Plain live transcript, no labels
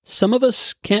Some of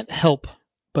us can't help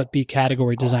but be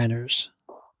category designers,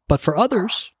 but for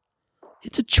others,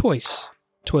 it's a choice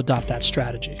to adopt that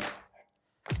strategy.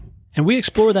 And we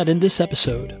explore that in this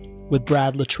episode with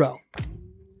Brad Luttrell.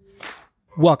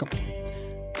 Welcome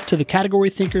to the Category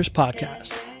Thinkers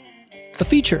Podcast, a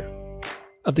feature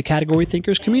of the Category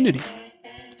Thinkers community.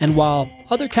 And while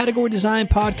other category design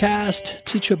podcasts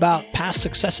teach you about past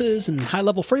successes and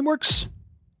high-level frameworks,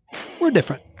 we're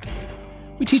different.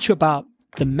 We teach you about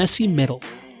the messy middle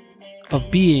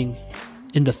of being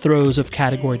in the throes of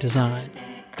category design.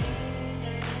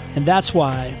 And that's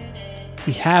why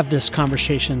we have this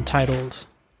conversation titled,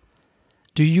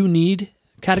 Do You Need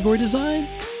Category Design,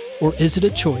 or Is It a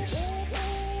Choice?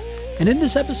 And in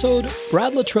this episode,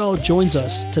 Brad Luttrell joins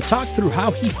us to talk through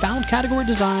how he found category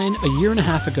design a year and a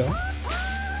half ago,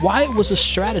 why it was a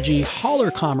strategy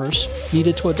hauler commerce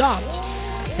needed to adopt,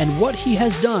 and what he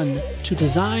has done to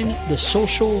design the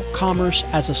social commerce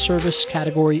as a service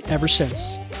category ever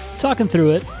since. Talking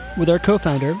through it with our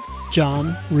co-founder,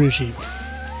 John Ruggie.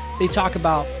 They talk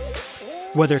about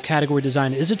whether category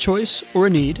design is a choice or a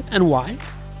need and why,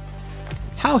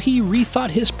 how he rethought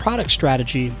his product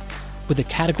strategy with a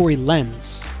category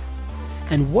lens,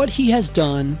 and what he has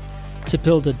done to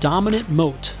build a dominant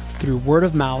moat through word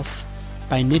of mouth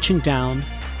by niching down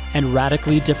and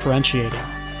radically differentiating.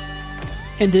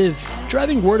 And if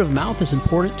driving word of mouth is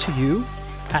important to you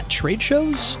at trade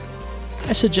shows,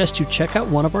 I suggest you check out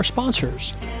one of our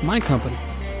sponsors, my company,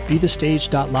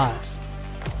 BeTheStage.live.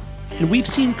 And we've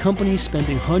seen companies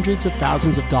spending hundreds of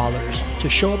thousands of dollars to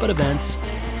show up at events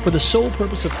for the sole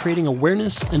purpose of creating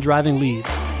awareness and driving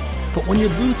leads. But when your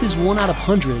booth is one out of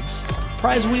hundreds,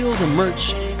 prize wheels and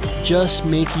merch just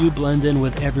make you blend in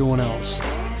with everyone else.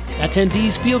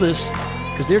 Attendees feel this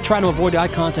because they're trying to avoid eye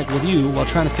contact with you while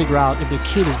trying to figure out if their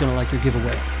kid is going to like your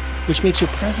giveaway, which makes your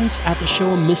presence at the show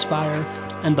a misfire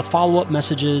and the follow-up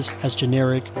messages as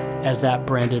generic as that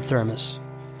branded thermos.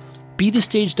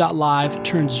 BeTheStage.live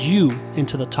turns you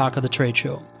into the talk of the trade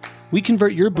show. We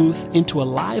convert your booth into a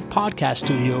live podcast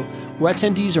studio where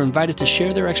attendees are invited to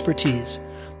share their expertise.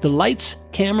 The lights,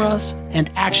 cameras, and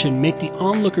action make the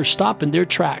onlookers stop in their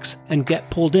tracks and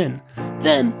get pulled in.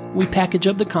 Then, we package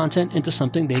up the content into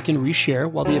something they can reshare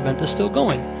while the event is still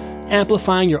going,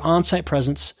 amplifying your on-site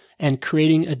presence and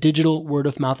creating a digital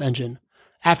word-of-mouth engine.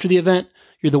 After the event,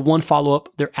 you're the one follow-up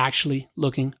they're actually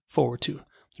looking forward to.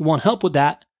 You want help with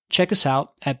that? Check us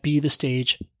out at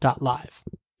BeTheStage.live.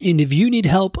 And if you need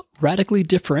help radically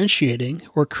differentiating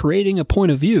or creating a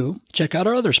point of view, check out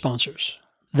our other sponsors,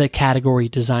 the Category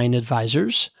Design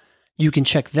Advisors. You can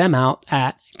check them out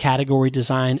at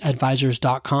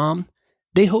categorydesignadvisors.com.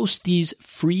 They host these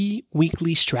free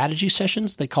weekly strategy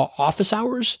sessions they call office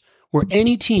hours, where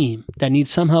any team that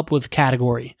needs some help with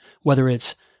category, whether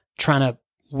it's trying to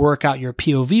work out your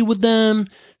POV with them,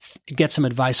 get some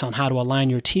advice on how to align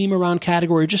your team around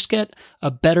category, just get a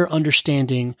better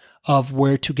understanding of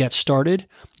where to get started,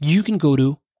 you can go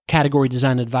to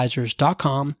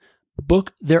categorydesignadvisors.com,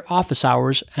 book their office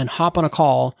hours, and hop on a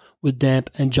call with Demp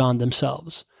and John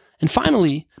themselves. And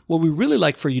finally, what we really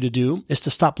like for you to do is to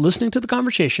stop listening to the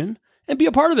conversation and be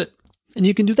a part of it. And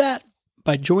you can do that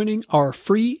by joining our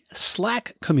free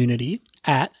Slack community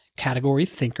at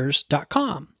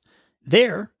categorythinkers.com.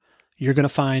 There, you're going to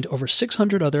find over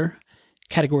 600 other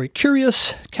category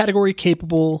curious, category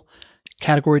capable,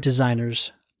 category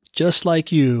designers just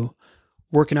like you,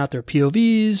 working out their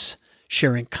POVs,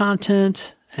 sharing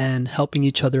content, and helping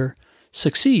each other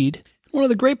succeed. One of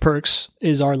the great perks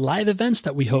is our live events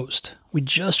that we host. We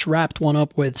just wrapped one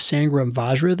up with Sangram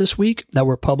Vajra this week that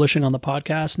we're publishing on the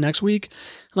podcast next week.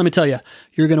 Let me tell you,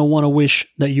 you're going to want to wish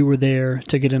that you were there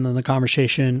to get in on the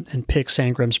conversation and pick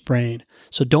Sangram's brain.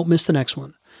 So don't miss the next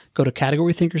one. Go to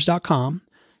categorythinkers.com,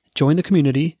 join the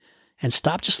community, and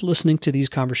stop just listening to these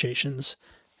conversations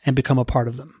and become a part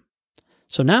of them.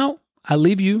 So now I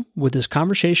leave you with this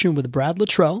conversation with Brad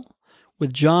Luttrell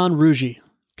with John Ruggie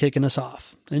kicking us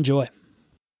off. Enjoy.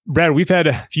 Brad, we've had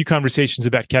a few conversations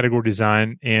about category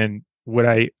design, and what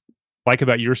I like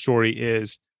about your story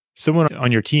is someone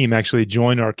on your team actually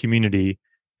joined our community,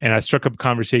 and I struck up a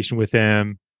conversation with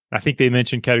them. I think they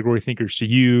mentioned category thinkers to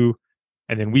you,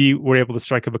 and then we were able to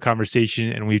strike up a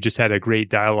conversation, and we've just had a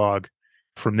great dialogue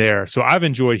from there. So I've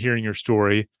enjoyed hearing your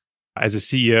story as a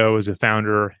CEO, as a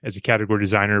founder, as a category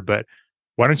designer, but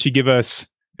why don't you give us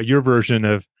your version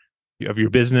of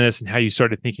your business and how you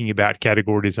started thinking about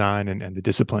category design and the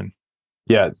discipline?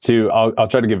 Yeah, I'll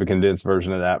try to give a condensed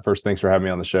version of that. First, thanks for having me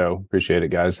on the show. Appreciate it,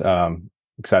 guys.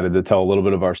 Excited to tell a little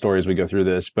bit of our story as we go through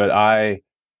this. But I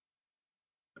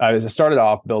started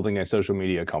off building a social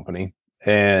media company,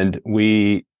 and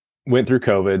we went through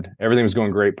COVID. Everything was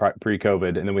going great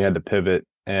pre-COVID, and then we had to pivot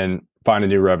and find a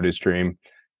new revenue stream.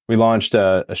 We launched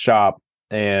a shop,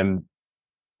 and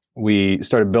we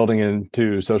started building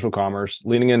into social commerce,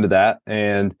 leaning into that.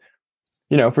 And,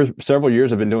 for several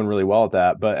years, I've been doing really well at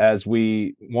that. But as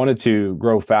we wanted to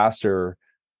grow faster,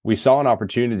 we saw an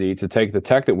opportunity to take the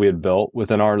tech that we had built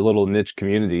within our little niche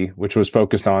community, which was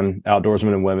focused on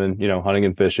outdoorsmen and women, hunting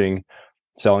and fishing,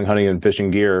 selling hunting and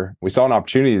fishing gear. We saw an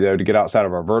opportunity, though, to get outside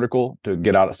of our vertical, to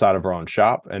get outside of our own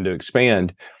shop, and to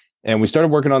expand. And we started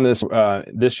working on this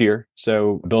this year.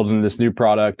 So building this new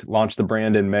product, launched the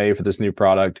brand in May for this new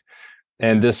product.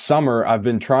 And this summer, I've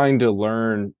been trying to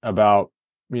learn about,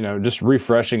 just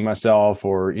refreshing myself,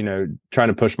 or, trying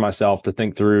to push myself to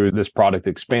think through this product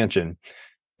expansion.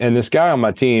 And this guy on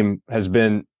my team has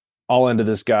been all into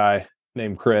this guy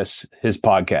named Chris, his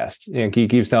podcast. And he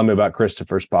keeps telling me about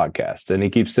Christopher's podcast, and he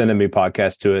keeps sending me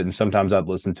podcasts to it. And sometimes I'd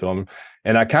listen to him.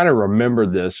 And I kind of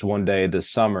remembered this one day this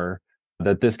summer,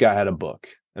 that this guy had a book.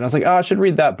 And I was like, I should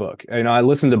read that book. I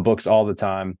listen to books all the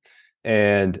time.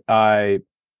 And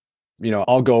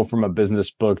I'll go from a business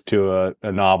book to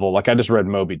a novel. Like I just read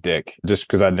Moby Dick just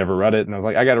because I'd never read it. And I was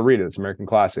like, I got to read it. It's an American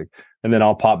classic. And then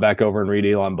I'll pop back over and read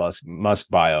Elon Musk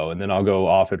bio. And then I'll go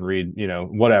off and read,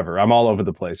 whatever. I'm all over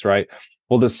the place, right?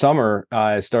 Well, this summer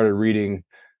I started reading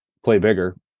Play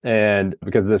Bigger. And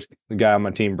because the guy on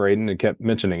my team, Braden, had kept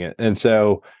mentioning it. And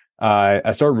so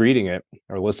I started reading it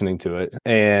or listening to it.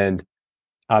 And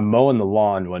I'm mowing the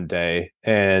lawn one day,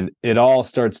 and it all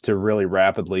starts to really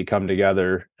rapidly come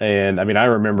together. And I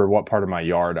remember what part of my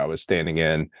yard I was standing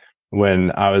in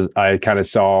when I kind of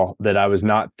saw that I was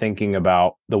not thinking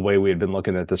about the way we had been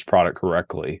looking at this product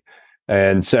correctly.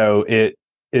 And so it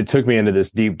took me into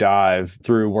this deep dive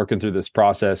through working through this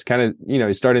process, kind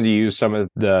of, starting to use some of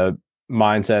the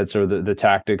mindsets or the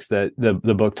tactics that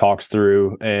the book talks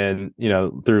through, and,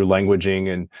 through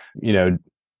languaging and,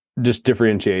 just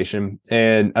differentiation.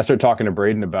 And I started talking to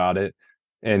Braden about it,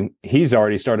 and he's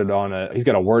already started he's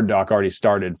got a Word doc already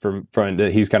started from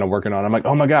that he's kind of working on. I'm like,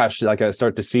 oh my gosh, like I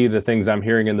start to see the things I'm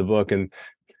hearing in the book.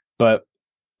 But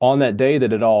on that day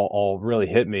that it all really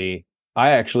hit me, I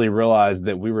actually realized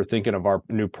that we were thinking of our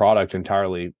new product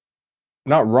entirely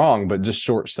not wrong, but just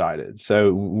short-sighted.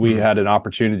 So we had an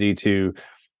opportunity to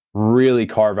really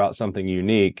carve out something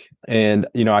unique. And,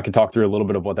 I can talk through a little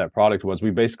bit of what that product was.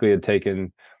 We basically had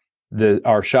taken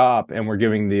our shop, and we're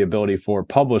giving the ability for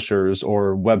publishers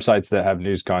or websites that have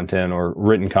news content or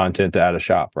written content to add a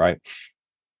shop, right?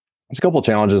 There's a couple of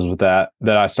challenges with that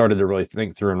I started to really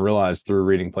think through and realize through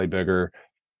reading Play Bigger,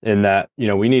 in that,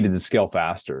 we needed to scale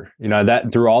faster.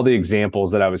 That through all the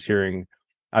examples that I was hearing,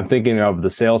 I'm thinking of the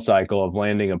sales cycle of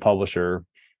landing a publisher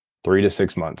 3 to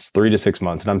 6 months.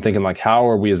 And I'm thinking, like, how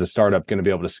are we as a startup going to be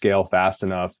able to scale fast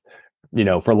enough,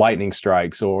 for lightning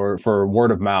strikes or for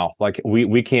word of mouth? Like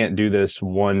we can't do this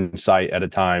one site at a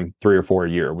time, 3 or 4 a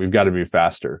year. We've got to be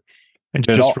faster. And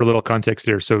just for a little context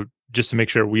there, so just to make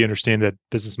sure we understand that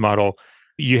business model,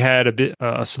 you had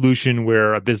a solution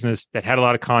where a business that had a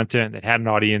lot of content, that had an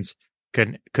audience,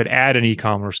 could add an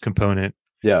e-commerce component,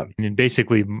 and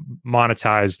basically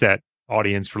monetize that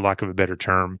audience, for lack of a better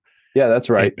term. Yeah, that's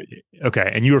right.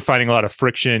 And you were finding a lot of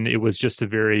friction. It was just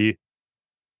it's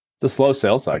a slow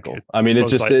sales cycle.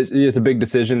 It's a big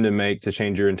decision to make, to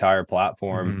change your entire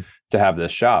platform to have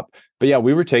this shop. But yeah,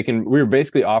 we were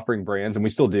basically offering brands, and we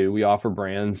still do. We offer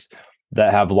brands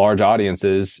that have large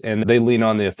audiences, and they lean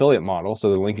on the affiliate model. So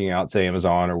they're linking out to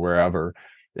Amazon or wherever.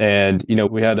 And,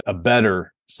 we had a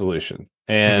better solution.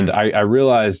 And I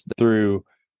realized through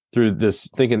this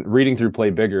reading through Play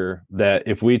Bigger, that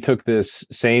if we took this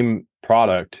same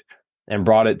product and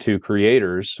brought it to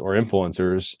creators or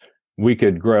influencers, we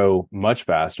could grow much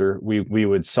faster. We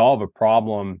would solve a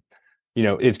problem.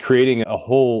 It's creating a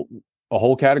whole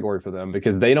category for them,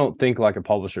 because they don't think like a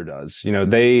publisher does.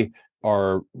 They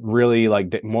are really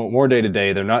like more day to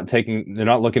day. They're not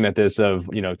looking at this of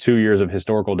 2 years of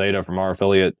historical data from our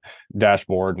affiliate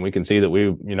dashboard, and we can see that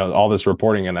we all this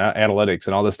reporting and analytics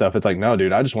and all this stuff. It's like, no,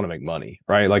 dude, I just want to make money,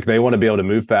 right? Like they want to be able to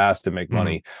move fast and make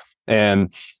money.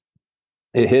 And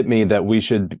it hit me that we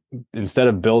should, instead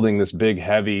of building this big,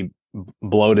 heavy,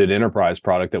 bloated enterprise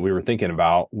product that we were thinking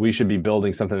about, we should be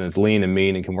building something that's lean and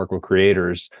mean and can work with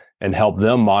creators and help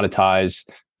them monetize,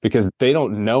 because they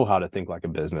don't know how to think like a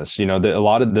business. A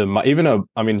lot of them,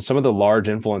 some of the large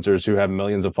influencers who have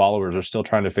millions of followers are still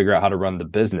trying to figure out how to run the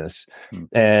business.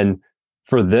 And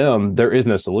for them, there is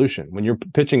no solution. When you're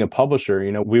pitching a publisher,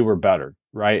 we were better,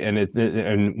 right?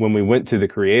 And when we went to the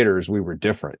creators, we were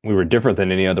different. We were different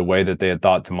than any other way that they had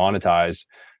thought to monetize.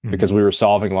 because we were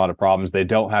solving a lot of problems. They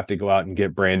don't have to go out and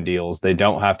get brand deals. They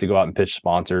don't have to go out and pitch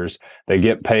sponsors. They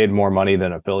get paid more money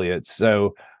than affiliates.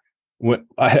 So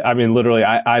literally,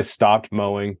 I stopped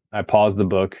mowing. I paused the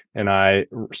book and I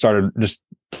started just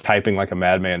typing like a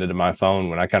madman into my phone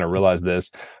when I kind of realized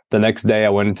this. The next day, I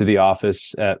went into the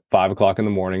office at 5 o'clock in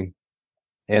the morning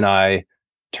and I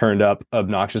turned up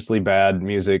obnoxiously bad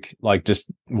music, like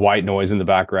just white noise in the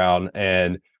background,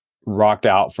 and rocked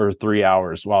out for 3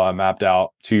 hours while I mapped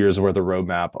out 2 years worth of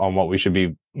roadmap on what we should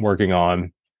be working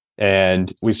on.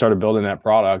 And we started building that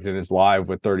product, and it's live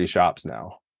with 30 shops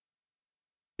now.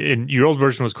 And your old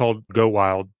version was called Go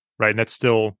Wild, right? And that's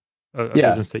still a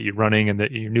business that you're running, and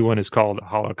that your new one is called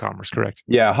Holler Commerce, correct?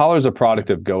 Yeah, Holler's a product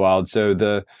of Go Wild.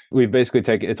 So we've basically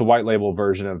it's a white label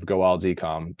version of Go Wild's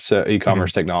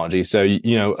e-commerce technology. So,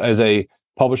 as a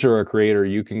publisher or a creator,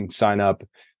 you can sign up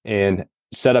and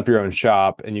set up your own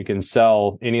shop, and you can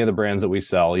sell any of the brands that we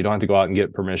sell. You don't have to go out and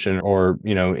get permission or,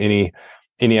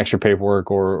 any extra paperwork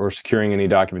or securing any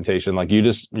documentation. Like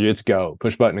it's go,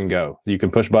 push button and go. You can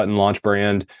push button, launch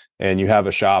brand, and you have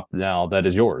a shop now that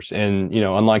is yours. And,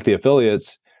 unlike the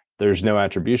affiliates, there's no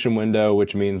attribution window,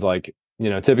 which means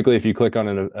typically if you click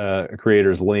on a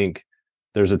creator's link,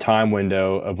 there's a time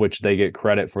window of which they get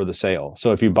credit for the sale.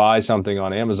 So if you buy something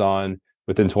on Amazon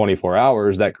within 24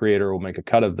 hours, that creator will make a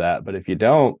cut of that. But if you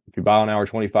buy on hour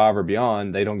 25 or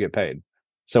beyond, they don't get paid.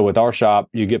 So with our shop,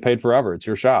 you get paid forever. It's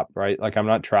your shop, right? Like I'm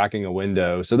not tracking a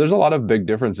window. So there's a lot of big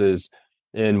differences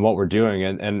in what we're doing.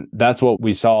 And that's what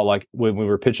we saw. Like when we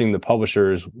were pitching the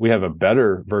publishers, we have a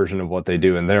better version of what they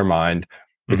do in their mind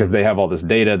because they have all this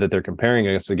data that they're comparing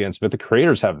us against, but the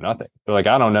creators have nothing. They're like,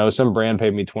 I don't know, some brand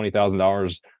paid me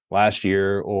 $20,000 last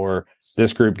year, or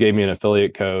this group gave me an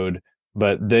affiliate code,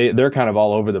 but they're kind of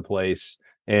all over the place.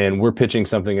 And we're pitching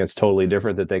something that's totally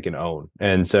different that they can own.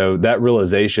 And so that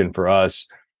realization for us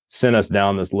sent us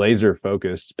down this laser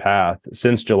focused path.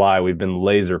 Since July, we've been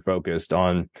laser focused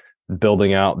on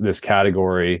building out this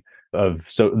category of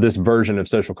this version of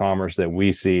social commerce that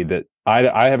we see that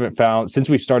I haven't found since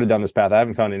we've started down this path. I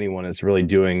haven't found anyone that's really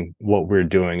doing what we're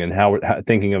doing and how we're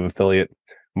thinking of affiliate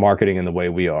marketing in the way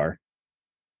we are.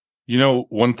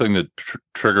 One thing that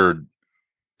triggered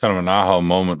kind of an aha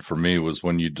moment for me was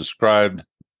when you described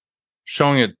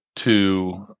showing it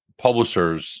to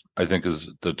publishers, I think is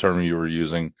the term you were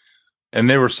using, and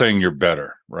they were saying you're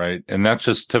better, right? And that's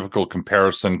just typical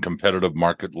comparison, competitive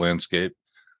market landscape.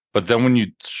 But then when you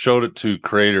showed it to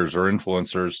creators or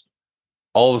influencers,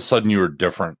 all of a sudden you were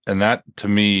different. And that to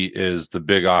me is the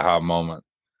big aha moment,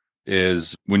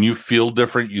 is when you feel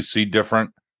different, you see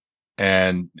different,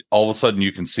 and all of a sudden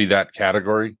you can see that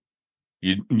category.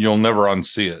 You'll never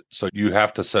unsee it. So you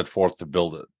have to set forth to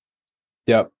build it.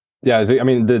 Yep. Yeah, I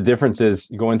mean, the difference is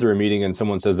going through a meeting and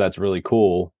someone says that's really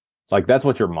cool. Like that's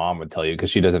what your mom would tell you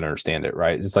because she doesn't understand it,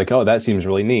 right? It's like, oh, that seems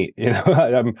really neat.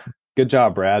 Good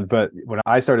job, Brad. But when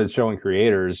I started showing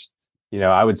creators,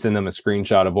 I would send them a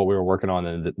screenshot of what we were working on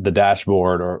in the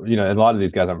dashboard, or and a lot of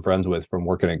these guys I'm friends with from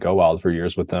working at Go Wild for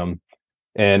years with them.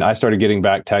 And I started getting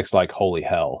back texts like "Holy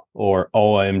hell" or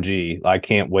 "OMG, I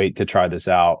can't wait to try this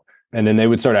out." And then they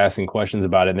would start asking questions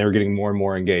about it, and they were getting more and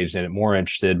more engaged in it, more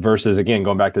interested, versus, again,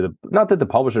 going back to not that the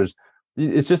publishers,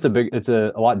 it's just it's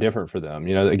a lot different for them.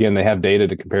 Again, they have data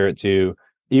to compare it to,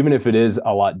 even if it is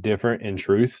a lot different in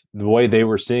truth, the way they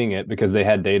were seeing it, because they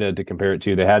had data to compare it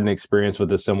to, they had an experience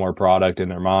with a similar product in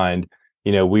their mind.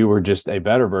 We were just a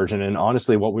better version. And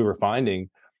honestly, what we were finding,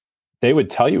 they would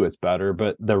tell you it's better,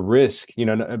 but the risk,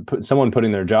 someone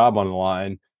putting their job on the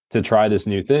line to try this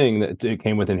new thing, that it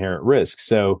came with inherent risk.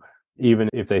 So even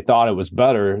if they thought it was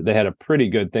better, they had a pretty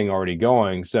good thing already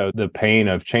going. So the pain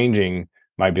of changing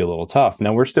might be a little tough.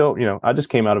 Now we're still, I just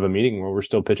came out of a meeting where we're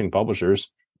still pitching publishers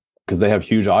because they have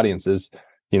huge audiences.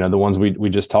 The ones we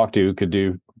just talked to could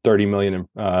do 30 million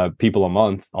people a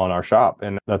month on our shop.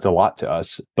 And that's a lot to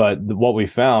us. But what we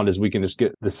found is we can just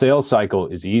get the sales cycle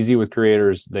is easy with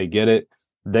creators. They get it.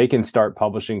 They can start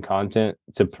publishing content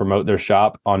to promote their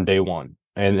shop on day one.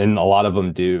 And a lot of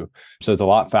them do. So it's a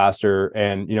lot faster.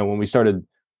 And, when we started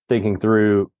thinking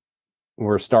through,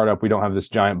 we're a startup, we don't have this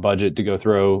giant budget to go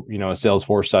throw, a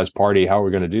Salesforce sized party. How are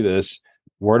we going to do this?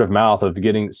 Word of mouth of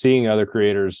seeing other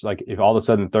creators, like if all of a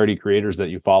sudden 30 creators that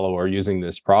you follow are using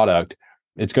this product,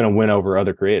 it's going to win over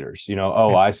other creators.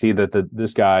 I see that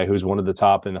this guy who's one of the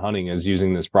top in hunting is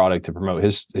using this product to promote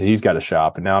he's got a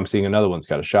shop. And now I'm seeing another one's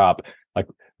got a shop. Like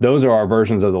those are our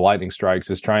versions of the lightning strikes,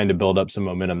 is trying to build up some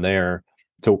momentum there.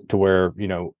 To where,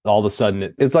 all of a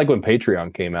sudden it's like when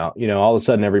Patreon came out, all of a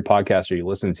sudden every podcaster you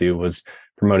listen to was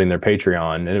promoting their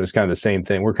Patreon, and it was kind of the same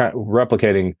thing. We're kind of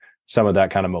replicating some of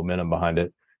that kind of momentum behind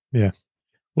it. Yeah.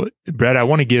 Well, Brad, I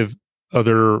want to give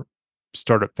other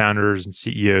startup founders and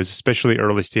CEOs, especially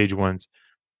early stage ones,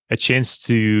 a chance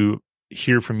to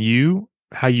hear from you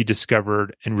how you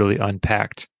discovered and really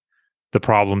unpacked the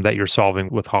problem that you're solving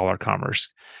with Holler Commerce.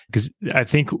 Because I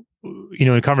think,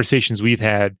 in conversations we've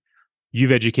had,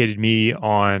 you've educated me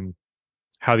on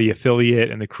how the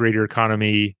affiliate and the creator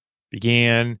economy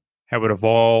began, how it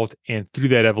evolved, and through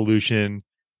that evolution,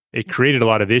 it created a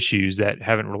lot of issues that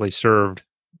haven't really served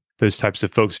those types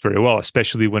of folks very well,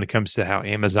 especially when it comes to how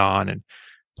Amazon and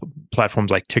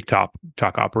platforms like TikTok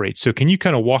operate. So can you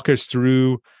kind of walk us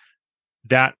through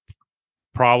that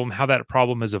problem, how that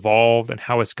problem has evolved, and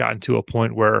how it's gotten to a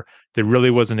point where there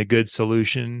really wasn't a good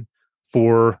solution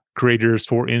for creators,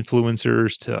 for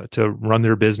influencers to run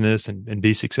their business and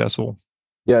be successful?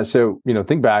 Yeah. So,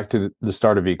 think back to the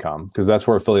start of ecom, because that's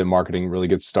where affiliate marketing really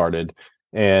gets started.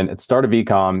 And at the start of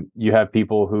ecom, you have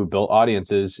people who built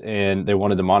audiences and they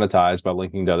wanted to monetize by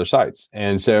linking to other sites.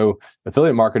 And so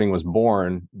affiliate marketing was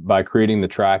born by creating the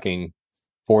tracking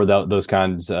for those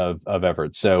kinds of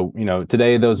efforts. So,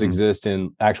 today those exist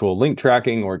in actual link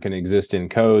tracking, or it can exist in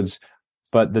codes.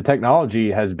 But the technology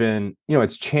has been,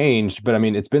 it's changed, but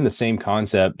it's been the same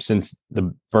concept since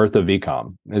the birth of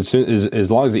ecom. As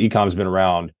long as the ecom has been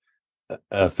around,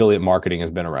 affiliate marketing has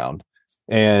been around.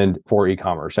 And for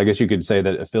e-commerce, I guess you could say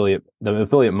that the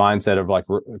affiliate mindset of like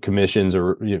commissions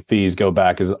or fees go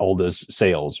back as old as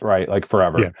sales, right? Like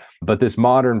forever. Yeah. But this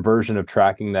modern version of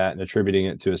tracking that and attributing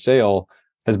it to a sale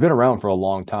has been around for a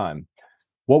long time.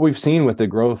 What we've seen with the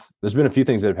growth, there's been a few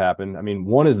things that have happened.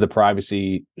 One is the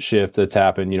privacy shift that's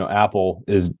happened. Apple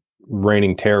is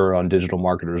raining terror on digital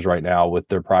marketers right now with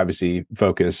their privacy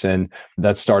focus. And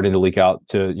that's starting to leak out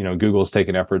to, Google's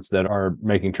taking efforts that are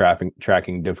making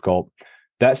tracking difficult.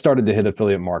 That started to hit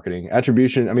affiliate marketing.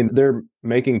 Attribution, they're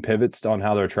making pivots on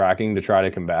how they're tracking to try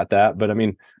to combat that. But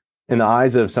in the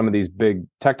eyes of some of these big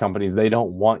tech companies, they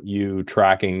don't want you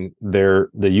tracking the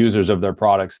users of their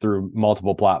products through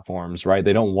multiple platforms, right?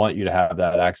 They don't want you to have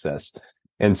that access.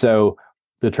 And so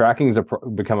the tracking's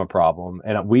become a problem.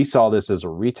 And we saw this as a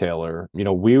retailer.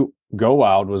 Go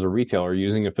Wild was a retailer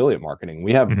using affiliate marketing.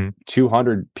 We have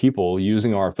 200 people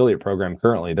using our affiliate program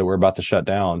currently that we're about to shut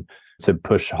down to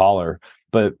push Holler.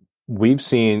 But we've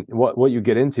seen what you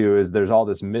get into is there's all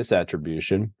this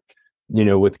misattribution.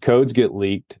 With codes get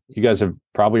leaked. You guys have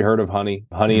probably heard of Honey.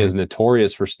 Honey is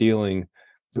notorious for stealing,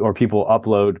 or people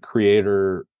upload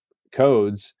creator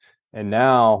codes. And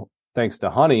now, thanks to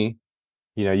Honey,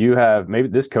 you have maybe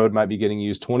this code might be getting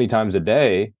used 20 times a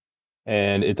day,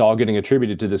 and it's all getting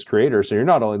attributed to this creator. So you're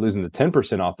not only losing the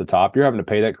 10% off the top, you're having to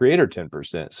pay that creator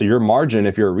 10%. So your margin,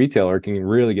 if you're a retailer, can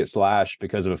really get slashed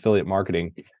because of affiliate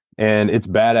marketing, and it's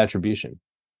bad attribution.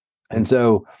 And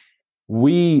so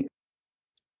we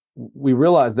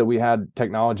realized that we had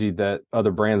technology that other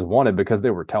brands wanted because they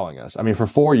were telling us. For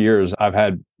 4 years, I've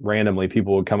had randomly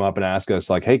people would come up and ask us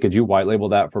like, hey, could you white label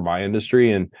that for my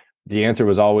industry? And the answer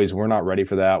was always, we're not ready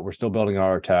for that. We're still building out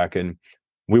our tech. And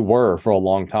we were for a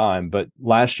long time. But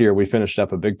last year, we finished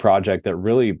up a big project that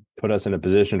really put us in a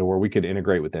position to where we could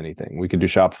integrate with anything. We could do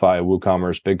Shopify,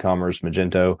 WooCommerce, BigCommerce,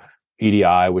 Magento,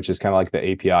 EDI, which is kind of like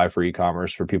the API for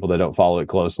e-commerce for people that don't follow it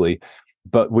closely.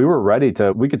 But we were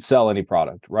we could sell any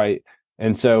product, right?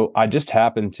 And so I just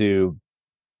happened to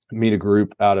meet a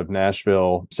group out of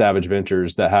Nashville, Savage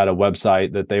Ventures, that had a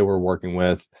website that they were working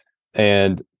with.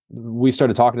 And we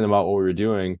started talking to them about what we were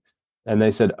doing. And they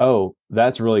said, oh,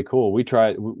 that's really cool. We've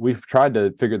tried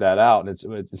to figure that out.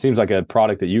 And it seems like a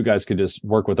product that you guys could just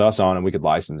work with us on and we could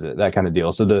license it, that kind of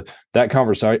deal. So that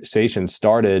conversation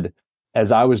started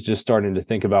as I was just starting to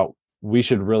think about, we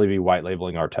should really be white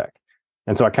labeling our tech.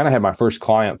 And so I kind of had my first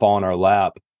client fall in our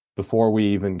lap before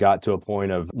we even got to a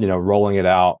point of, rolling it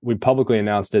out. We publicly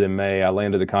announced it in May. I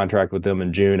landed a contract with them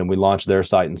in June, and we launched their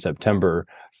site in September.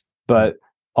 But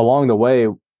along the way,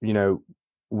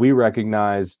 we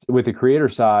recognized with the creator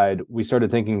side, we started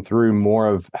thinking through more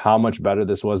of how much better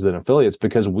this was than affiliates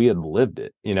because we had lived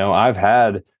it. I've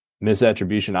had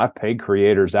misattribution. I've paid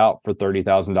creators out for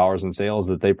 $30,000 in sales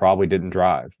that they probably didn't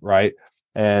drive, right?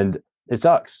 And it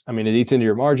sucks. It eats into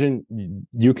your margin.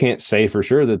 You can't say for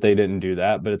sure that they didn't do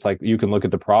that, but it's like you can look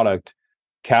at the product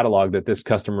catalog that this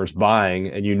customer's buying,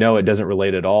 and it doesn't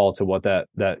relate at all to what that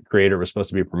creator was supposed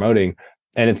to be promoting.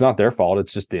 And it's not their fault.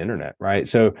 It's just the internet, right?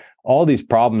 So all these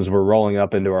problems were rolling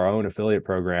up into our own affiliate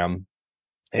program,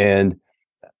 and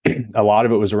a lot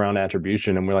of it was around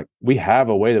attribution. And we're like, we have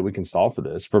a way that we can solve for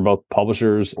this for both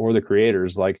publishers or the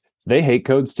creators. Like, they hate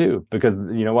codes too, because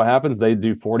what happens? They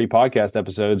do 40 podcast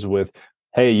episodes with,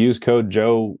 hey, use code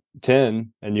Joe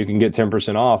 10 and you can get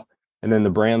 10% off. And then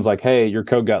the brand's like, hey, your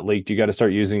code got leaked. You got to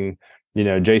start using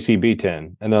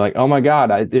JCB10. And they're like, oh my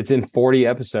God, it's in 40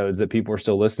 episodes that people are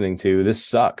still listening to. This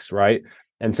sucks, right?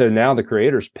 And so now the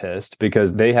creator's pissed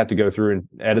because they have to go through and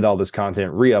edit all this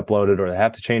content, re-upload it, or they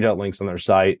have to change out links on their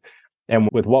site. And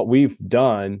with what we've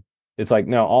done, it's like,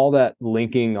 no, all that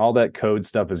linking, all that code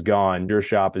stuff is gone. Your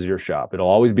shop is your shop. It'll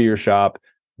always be your shop.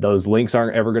 Those links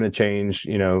aren't ever going to change,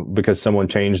 because someone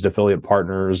changed affiliate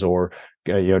partners or,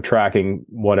 tracking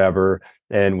whatever.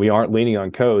 And we aren't leaning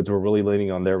on codes. We're really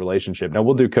leaning on their relationship. Now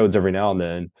we'll do codes every now and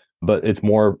then, but it's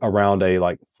more around a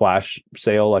like flash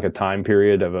sale, like a time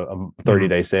period of a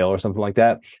 30-day sale or something like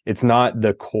that. It's not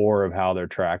the core of how they're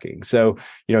tracking. So,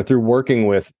 through working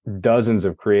with dozens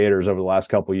of creators over the last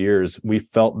couple of years, we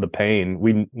felt the pain.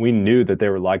 We knew that they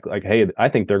were like, hey, I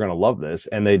think they're going to love this.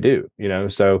 And they do,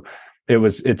 so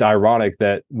it's ironic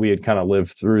that we had kind of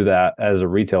lived through that as a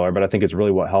retailer, but I think it's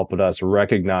really what helped us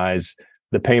recognize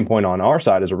the pain point on our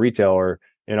side as a retailer,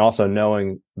 and also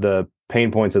knowing the pain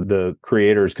points of the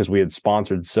creators because we had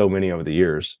sponsored so many over the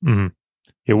years. Mm-hmm.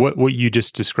 Yeah, what you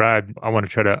just described, I want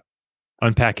to try to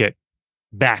unpack it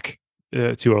back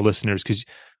to our listeners, because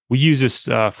we use this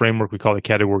framework we call the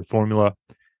category formula.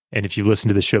 And if you've listened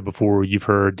to the show before, you've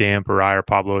heard Damp or I or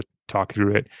Pablo talk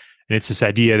through it. And it's this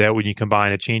idea that when you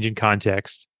combine a change in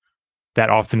context, that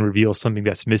often reveals something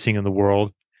that's missing in the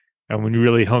world. And when you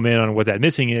really home in on what that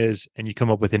missing is, and you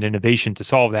come up with an innovation to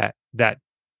solve that, that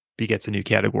begets a new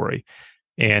category.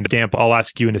 And Damp, I'll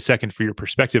ask you in a second for your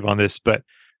perspective on this. But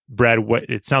Brad, what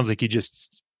it sounds like you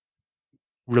just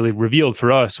really revealed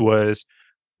for us was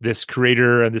this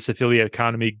creator and this affiliate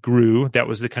economy grew. That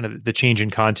was the kind of the change in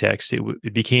context.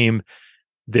 It became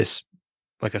this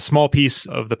like a small piece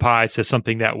of the pie to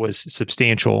something that was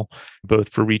substantial, both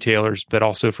for retailers, but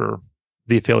also for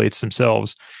the affiliates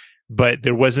themselves. But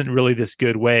there wasn't really this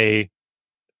good way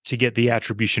to get the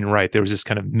attribution right. There was this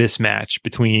kind of mismatch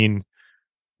between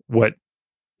what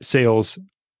sales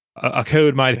a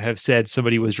code might have said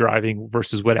somebody was driving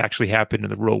versus what actually happened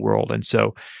in the real world. And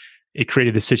so it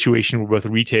created a situation where both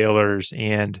retailers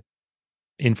and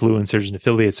influencers and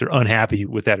affiliates are unhappy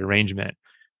with that arrangement.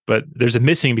 But there's a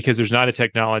missing because there's not a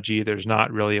technology. There's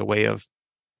not really a way of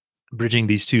bridging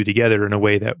these two together in a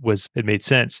way that made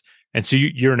sense. And so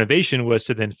your innovation was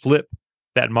to then flip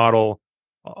that model,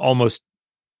 almost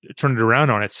turn it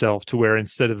around on itself to where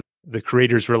instead of the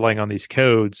creators relying on these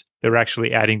codes, they're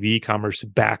actually adding the e-commerce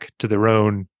back to their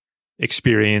own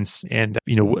experience and,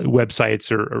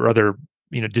 websites or other,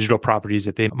 digital properties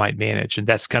that they might manage. And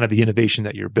that's kind of the innovation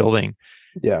that you're building.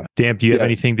 Yeah. Damp, do you have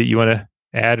anything that you want to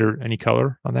add or any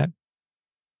color on that?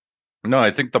 No,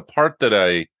 I think the part that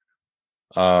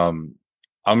I'm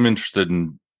interested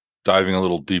in diving a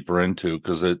little deeper into,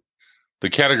 because the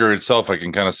category itself, I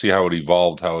can kind of see how it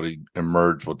evolved, how it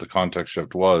emerged, what the context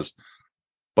shift was.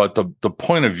 But the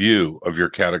point of view of your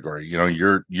category,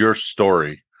 your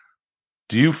story,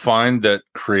 do you find that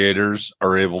creators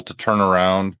are able to turn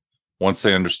around once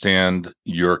they understand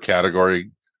your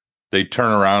category? They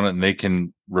turn around and they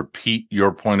can repeat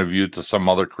your point of view to some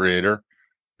other creator.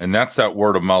 And that's that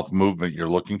word of mouth movement you're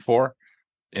looking for.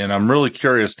 And I'm really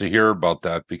curious to hear about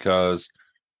that, because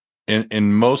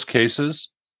in most cases,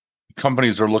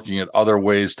 companies are looking at other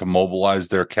ways to mobilize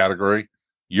their category.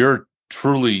 You're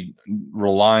truly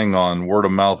relying on word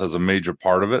of mouth as a major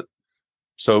part of it.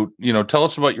 So, tell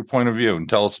us about your point of view and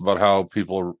tell us about how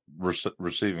people are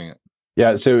receiving it.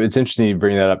 Yeah, so it's interesting you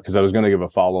bring that up, because I was going to give a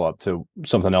follow-up to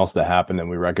something else that happened and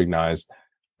we recognized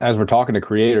as we're talking to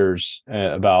creators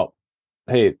about,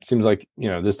 hey, it seems like,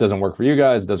 this doesn't work for you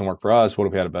guys, it doesn't work for us. What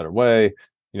if we had a better way?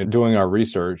 Doing our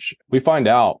research, we find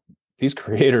out these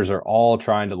creators are all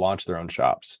trying to launch their own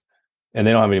shops and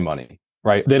they don't have any money,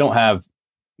 right? They don't have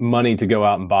money to go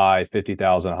out and buy $50,000,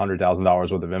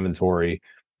 $100,000 worth of inventory,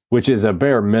 which is a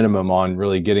bare minimum on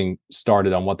really getting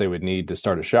started on what they would need to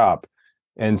start a shop.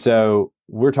 And so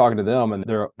we're talking to them, and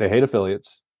they hate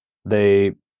affiliates.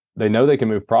 They know they can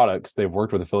move products. They've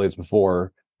worked with affiliates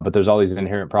before, but there's all these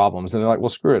inherent problems. And they're like, well,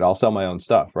 screw it, I'll sell my own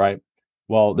stuff, right?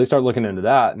 Well, they start looking into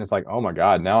that, and it's like, oh my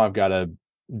God, now I've got to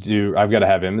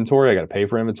have inventory. I got to pay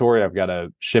for inventory. I've got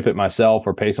to ship it myself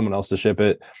or pay someone else to ship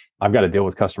it. I've got to deal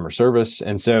with customer service.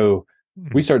 And so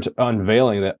we start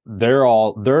unveiling that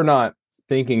they're not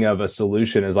thinking of a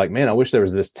solution as like, man, I wish there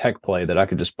was this tech play that I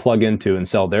could just plug into and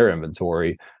sell their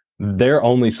inventory. Their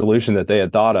only solution that they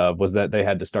had thought of was that they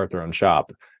had to start their own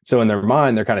shop. So in their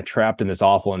mind, they're kind of trapped in this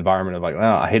awful environment of like,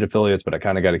 well, I hate affiliates, but I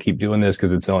kind of got to keep doing this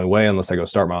because it's the only way unless I go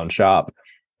start my own shop.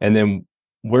 And then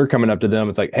we're coming up to them.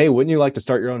 It's like, hey, wouldn't you like to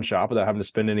start your own shop without having to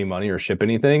spend any money or ship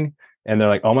anything? And they're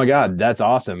like, oh my God, that's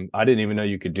awesome. I didn't even know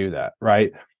you could do that.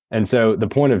 Right. And so the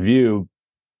point of view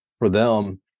for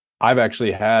them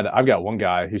I've got one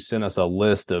guy who sent us a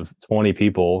list of 20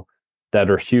 people that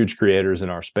are huge creators in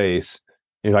our space.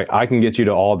 He's like, I can get you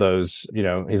to all those,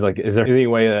 he's like, is there any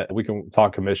way that we can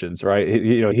talk commissions? Right.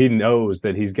 He knows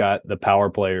that he's got the power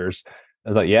players. I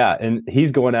was like, yeah. And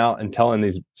he's going out and telling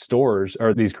these stores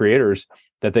or these creators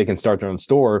that they can start their own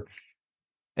store.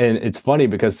 And it's funny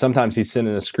because sometimes he's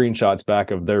sending us screenshots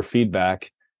back of their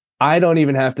feedback. I don't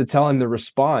even have to tell him the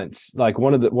response. Like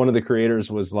one of the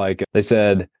creators was like, they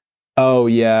said, oh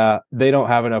yeah, they don't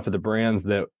have enough of the brands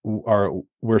that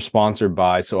we're sponsored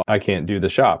by, so I can't do the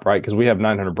shop, right? Because we have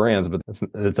 900 brands, but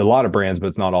it's a lot of brands, but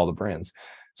it's not all the brands.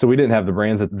 So we didn't have the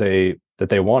brands that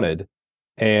they wanted.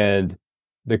 And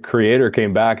the creator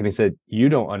came back and he said, you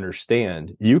don't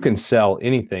understand. You can sell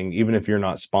anything, even if you're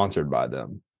not sponsored by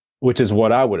them, which is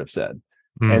what I would have said.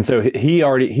 And so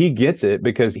he gets it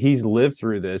because he's lived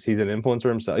through this. He's an influencer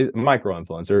himself, he's a micro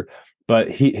influencer, but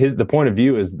the point of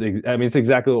view is, it's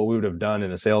exactly what we would have done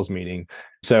in a sales meeting.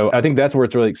 So I think that's where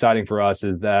it's really exciting for us,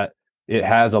 is that it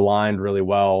has aligned really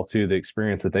well to the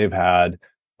experience that they've had.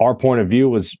 Our point of view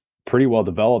was pretty well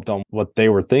developed on what they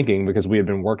were thinking because we had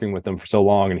been working with them for so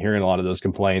long and hearing a lot of those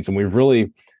complaints. And we've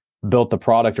really built the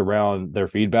product around their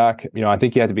feedback. I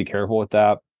think you have to be careful with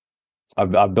that.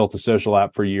 I've built a social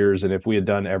app for years, and if we had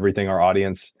done everything our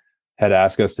audience had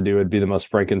asked us to do, it'd be the most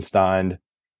Frankenstein,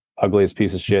 ugliest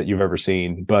piece of shit you've ever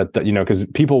seen. But because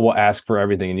people will ask for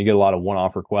everything, and you get a lot of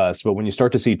one-off requests. But when you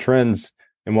start to see trends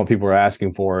in what people are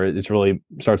asking for, it really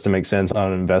starts to make sense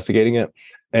on investigating it.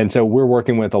 And so we're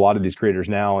working with a lot of these creators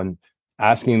now and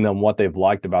asking them what they've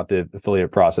liked about the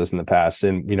affiliate process in the past.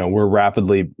 And we're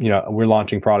rapidly, we're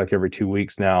launching product every 2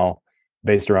 weeks now,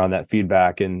 based around that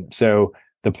feedback. And so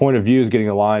the point of view is getting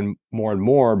aligned more and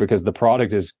more because the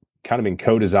product is kind of being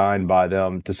co-designed by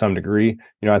them to some degree.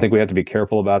 I think we have to be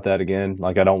careful about that again.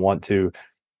 Like, I don't want to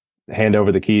hand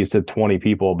over the keys to 20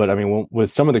 people, but I mean,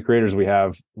 with some of the creators we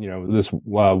have, this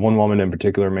one woman in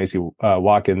particular, Macy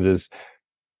Watkins, is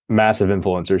massive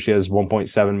influencer. She has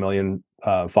 1.7 million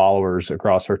followers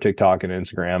across her TikTok and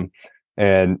Instagram,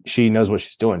 and she knows what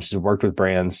she's doing. She's worked with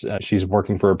brands. She's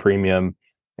working for a premium.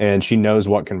 And she knows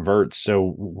what converts.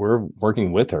 So we're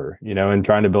working with her, and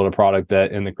trying to build a product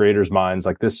that in the creator's minds,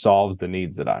 like, this solves the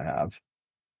needs that I have.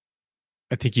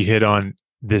 I think you hit on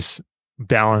this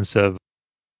balance of,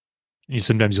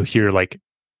 sometimes you'll hear like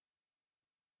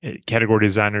category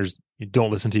designers, you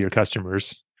don't listen to your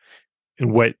customers.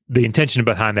 And what the intention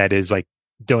behind that is, like,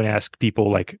 don't ask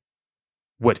people like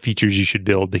what features you should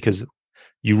build, because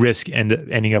you risk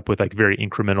ending up with like very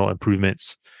incremental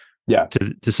improvements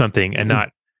to something, and not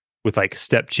with like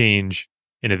step change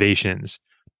innovations.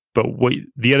 But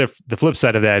the flip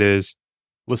side of that is,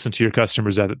 listen to your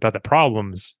customers about the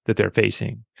problems that they're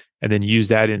facing, and then use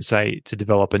that insight to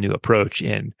develop a new approach.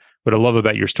 And what I love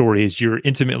about your story is you're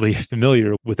intimately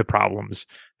familiar with the problems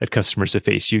that customers have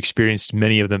faced. You experienced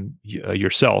many of them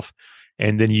yourself,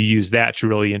 and then you use that to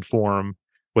really inform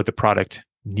what the product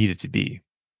needed to be.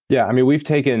 Yeah. I mean, we've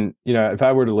taken, if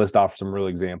I were to list off some real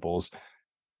examples,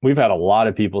 we've had a lot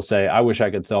of people say, I wish I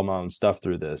could sell my own stuff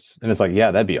through this. And it's like, yeah,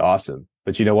 that'd be awesome.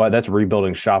 But you know what? That's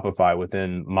rebuilding Shopify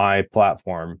within my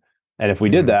platform. And if we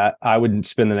did that, I would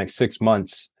spend the next 6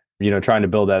 months, trying to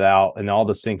build that out and all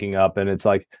the syncing up. And it's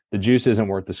like, the juice isn't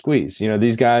worth the squeeze.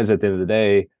 These guys at the end of the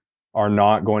day are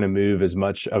not going to move as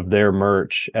much of their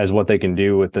merch as what they can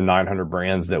do with the 900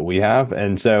 brands that we have.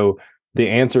 And so the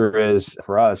answer is,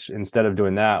 for us, instead of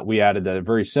doing that, we added a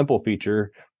very simple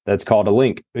feature that's called a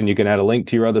link. And you can add a link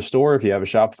to your other store. If you have a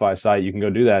Shopify site, you can go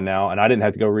do that now. And I didn't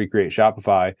have to go recreate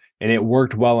Shopify. And it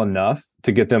worked well enough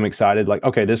to get them excited. Like,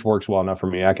 okay, this works well enough for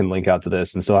me. I can link out to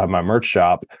this and still have my merch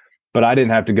shop. But I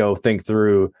didn't have to go think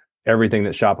through everything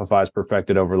that Shopify has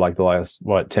perfected over like the last,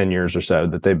 10 years or so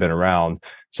that they've been around.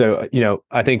 So,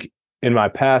 I think in my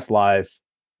past life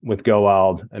with Go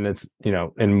Wild, and it's,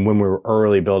 and when we were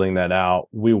early building that out,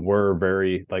 we were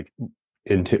very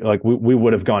we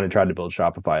would have gone and tried to build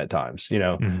Shopify at times.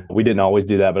 We didn't always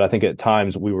do that, but I think at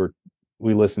times we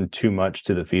listened too much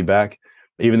to the feedback,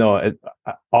 even though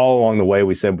all along the way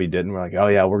we said we didn't. We're like, oh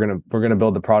yeah, we're gonna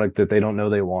build the product that they don't know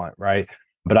they want, right?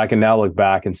 But I can now look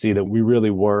back and see that we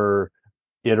really were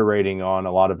iterating on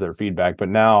a lot of their feedback. But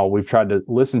now we've tried to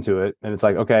listen to it, and it's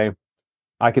like, okay,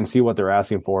 I can see what they're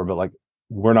asking for, but like,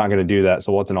 we're not going to do that.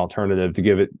 So what's an alternative to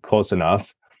give it close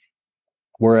enough?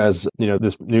 Whereas,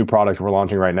 this new product we're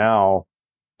launching right now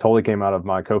totally came out of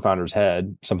my co-founder's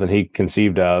head, something he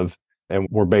conceived of, and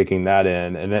we're baking that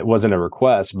in. And it wasn't a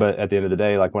request, but at the end of the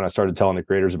day, like, when I started telling the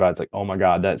creators about it, it's like, oh my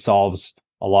God, that solves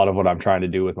a lot of what I'm trying to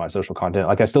do with my social content.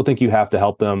 Like, I still think you have to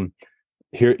help them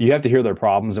hear, you have to hear their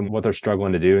problems and what they're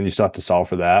struggling to do. And you still have to solve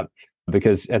for that,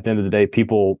 because at the end of the day,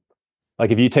 people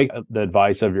Like if you take the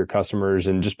advice of your customers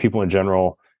and just people in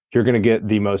general, you're going to get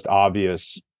the most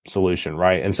obvious solution,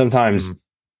 right? And sometimes,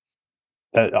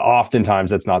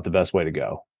 oftentimes, that's not the best way to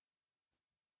go.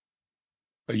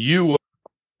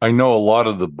 I know a lot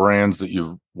of the brands that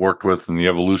you've worked with and the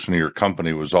evolution of your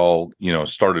company was all,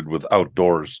 started with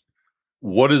outdoors.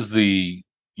 What is the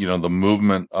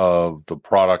movement of the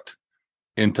product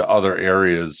into other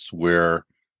areas where,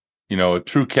 a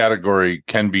true category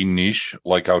can be niche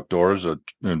like outdoors, a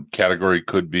category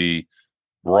could be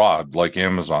broad like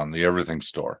Amazon, the everything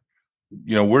store.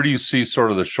 Where do you see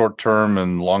sort of the short-term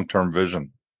and long-term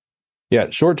vision? Yeah,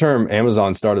 short term,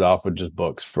 Amazon started off with just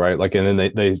books, right? Like, and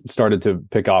then they started to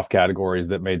pick off categories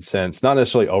that made sense, not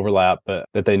necessarily overlap, but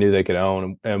that they knew they could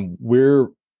own. And we're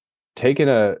taking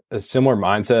a similar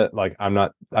mindset. Like, I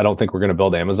don't think we're going to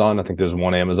build Amazon. I think there's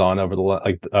one Amazon over the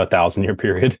 1,000-year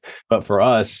period. But for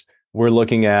us, we're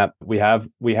looking at, we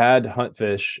had Hunt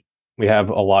Fish. We have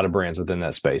a lot of brands within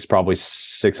that space, probably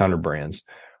 600 brands.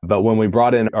 But when we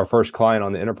brought in our first client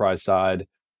on the enterprise side,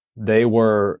 they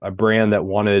were a brand that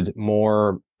wanted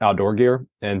more outdoor gear.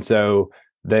 And so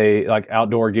they like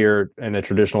outdoor gear in a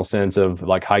traditional sense of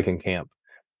like hike and camp.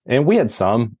 And we had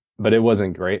some, but it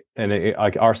wasn't great. And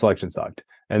like our selection sucked.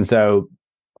 And so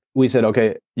we said,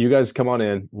 okay, you guys come on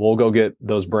in. We'll go get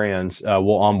those brands.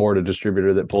 We'll onboard a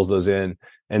distributor that pulls those in.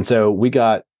 And so we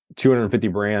got 250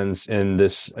 brands in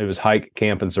this. It was hike,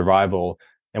 camp, and survival.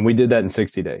 And we did that in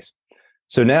 60 days.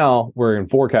 So now we're in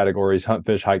 4 categories: hunt,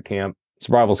 fish, hike, camp.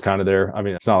 Survival's kind of there. I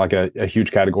mean, it's not like a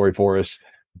huge category for us,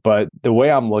 but the way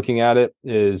I'm looking at it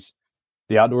is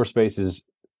the outdoor space is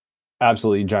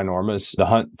absolutely ginormous. The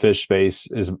hunt fish space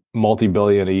is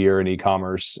multi-billion a year in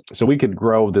e-commerce. So we could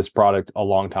grow this product a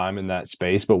long time in that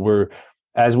space, but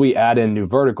as we add in new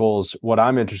verticals, what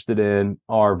I'm interested in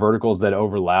are verticals that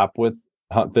overlap with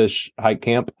hunt, fish, hike,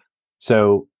 camp.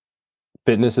 So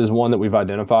fitness is one that we've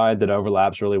identified that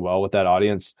overlaps really well with that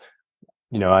audience.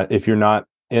 If you're not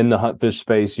in the hunt fish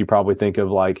space, you probably think of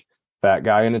like fat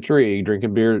guy in a tree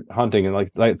drinking beer hunting, and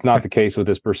like it's not the case with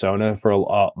this persona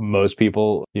for most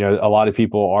people. A lot of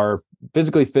people are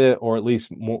physically fit or at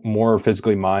least more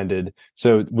physically minded,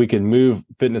 so we can move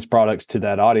fitness products to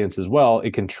that audience as well.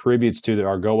 It contributes to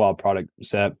our Go Wild product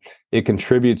set. It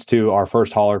contributes to our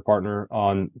first hauler partner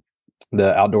on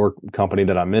the outdoor company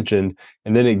that I mentioned,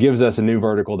 and then it gives us a new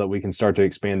vertical that we can start to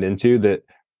expand into that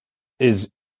is,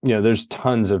 there's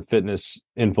tons of fitness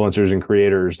influencers and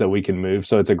creators that we can move.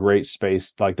 So it's a great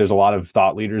space. Like there's a lot of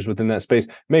thought leaders within that space.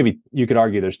 Maybe you could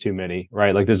argue there's too many,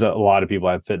 right? Like there's a lot of people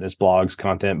that have fitness blogs,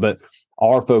 content, but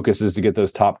our focus is to get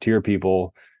those top tier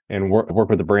people and work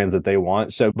with the brands that they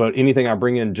want. So, but anything I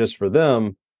bring in just for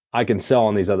them, I can sell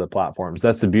on these other platforms.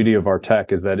 That's the beauty of our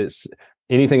tech, is that it's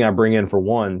anything I bring in for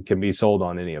one can be sold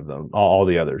on any of them, all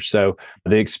the others. So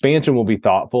the expansion will be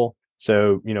thoughtful.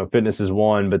 So, fitness is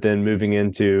one, but then moving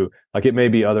into like, it may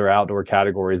be other outdoor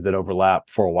categories that overlap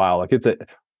for a while. Like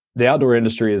the outdoor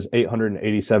industry is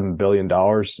 $887 billion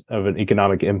of an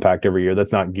economic impact every year.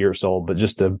 That's not gear sold, but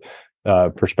just a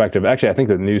perspective. Actually, I think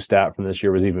the new stat from this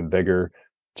year was even bigger.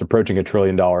 It's approaching $1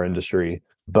 trillion industry,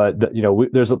 but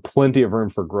there's plenty of room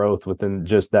for growth within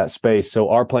just that space. So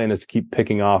our plan is to keep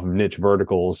picking off niche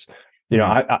verticals.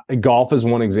 Golf is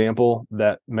one example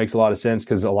that makes a lot of sense,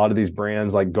 because a lot of these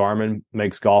brands like Garmin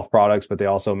makes golf products, but they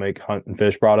also make hunt and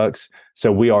fish products. So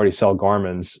we already sell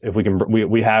Garmin's. If we can,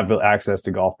 we have access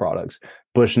to golf products.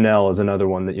 Bushnell is another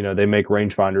one that, they make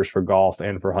rangefinders for golf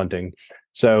and for hunting.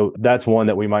 So that's one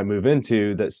that we might move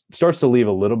into that starts to leave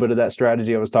a little bit of that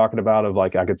strategy I was talking about of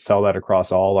like, I could sell that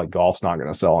across all. Like golf's not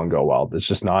going to sell on Go Wild. It's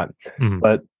just not. Mm-hmm.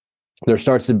 But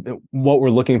what we're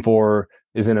looking for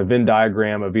is in a Venn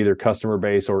diagram of either customer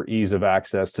base or ease of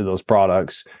access to those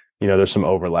products. There's some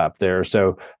overlap there.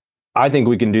 So I think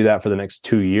we can do that for the next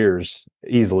 2 years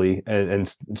easily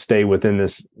and stay within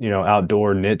this,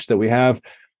 outdoor niche that we have.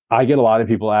 I get a lot of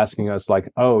people asking us like,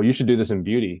 oh, you should do this in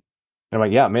beauty. And I'm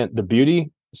like, yeah, man, the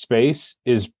beauty space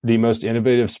is the most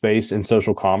innovative space in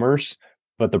social commerce.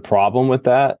 But the problem with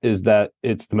that is that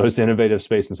it's the most innovative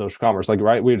space in social commerce. Like,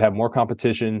 right, we'd have more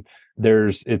competition.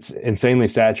 It's insanely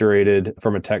saturated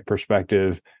from a tech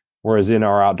perspective. Whereas in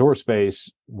our outdoor space,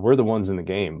 we're the ones in the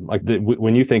game. Like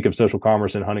when you think of social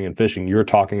commerce and hunting and fishing, you're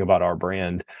talking about our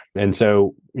brand. And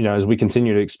so, as we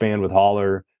continue to expand with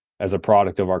Holler as a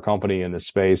product of our company in this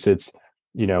space, it's,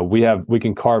 we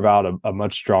can carve out a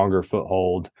much stronger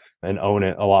foothold and own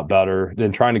it a lot better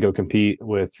than trying to go compete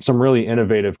with some really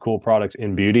innovative, cool products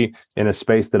in beauty in a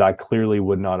space that I clearly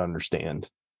would not understand,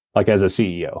 like as a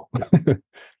CEO.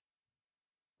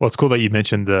 Well, it's cool that you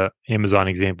mentioned the Amazon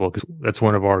example, because that's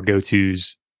one of our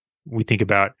go-tos. We think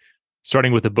about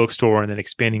starting with a bookstore and then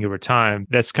expanding over time,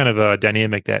 that's kind of a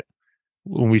dynamic that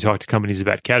when we talk to companies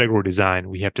about category design,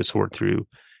 we have to sort through.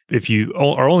 If you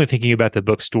are only thinking about the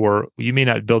bookstore, you may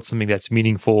not build something that's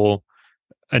meaningful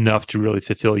enough to really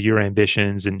fulfill your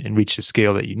ambitions and reach the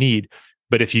scale that you need.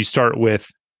 But if you start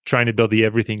with trying to build the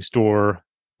everything store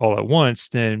all at once,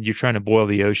 then you're trying to boil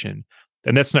the ocean.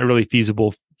 And that's not really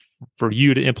feasible for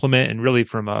you to implement. And really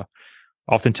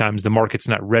oftentimes the market's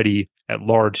not ready at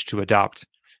large to adopt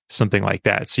something like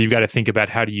that. So you've got to think about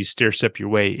how do you stair step your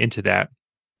way into that.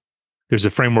 There's a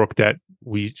framework that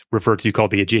we refer to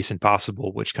called the adjacent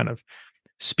possible, which kind of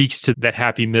speaks to that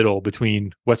happy middle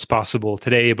between what's possible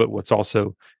today, but what's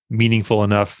also meaningful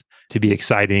enough to be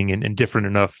exciting and different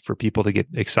enough for people to get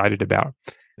excited about.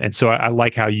 And so I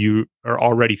like how you are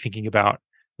already thinking about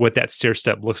what that stair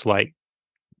step looks like,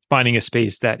 finding a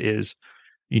space that is,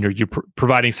 you're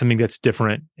providing something that's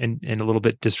different and a little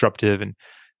bit disruptive and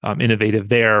innovative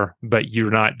there, but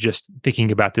you're not just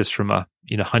thinking about this from a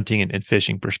hunting and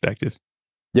fishing perspective.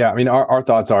 Yeah, I mean, our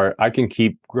thoughts are I can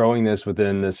keep growing this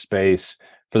within this space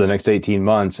for the next 18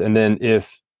 months. And then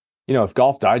if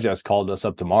Golf Digest called us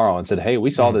up tomorrow and said, hey, we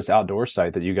saw this outdoor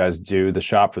site that you guys do the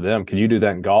shop for them. Can you do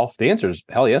that in golf? The answer is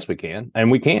hell yes, we can. And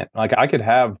we can. Like I could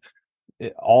have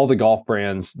all the golf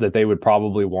brands that they would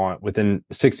probably want within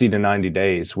 60 to 90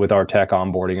 days with our tech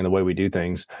onboarding and the way we do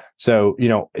things. So,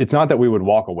 it's not that we would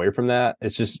walk away from that.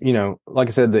 It's just, like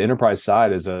I said, the enterprise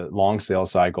side is a long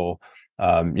sales cycle.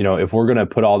 If we're going to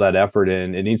put all that effort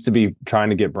in, it needs to be trying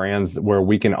to get brands where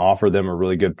we can offer them a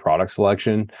really good product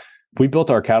selection. We built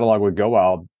our catalog with Go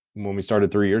Wild when we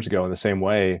started 3 years ago in the same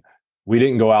way. We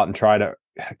didn't go out and try to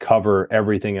cover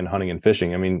everything in hunting and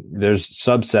fishing. I mean, there's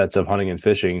subsets of hunting and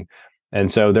fishing. And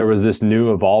so there was this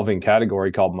new evolving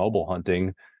category called mobile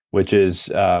hunting, which is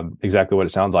exactly what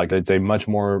it sounds like. It's a much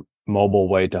more mobile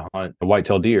way to hunt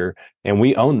whitetail deer. And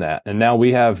we own that. And now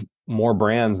we have more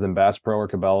brands than Bass Pro or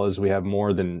Cabela's. We have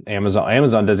more than Amazon.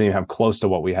 Amazon doesn't even have close to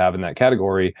what we have in that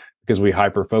category because we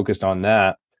hyper focused on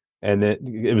that. And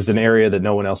it was an area that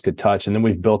no one else could touch. And then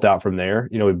we've built out from there.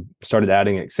 We started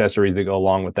adding accessories that go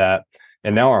along with that.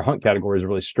 And now our hunt category is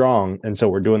really strong. And so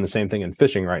we're doing the same thing in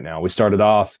fishing right now. We started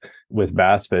off with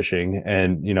bass fishing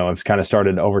and, I've kind of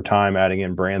started over time adding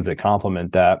in brands that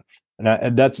complement that.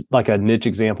 And that's like a niche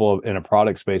example in a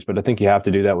product space, but I think you have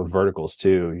to do that with verticals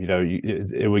too.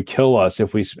 It would kill us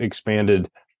if we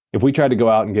tried to go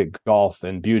out and get golf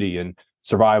and beauty and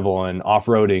survival and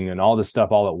off-roading and all this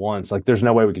stuff all at once. Like there's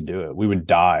no way we could do it. We would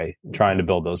die trying to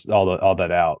build all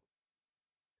that out.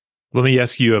 Let me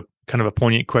ask you a kind of a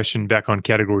poignant question back on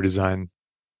category design.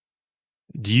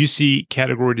 Do you see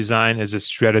category design as a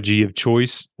strategy of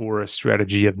choice or a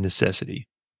strategy of necessity?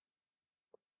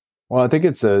 Well, I think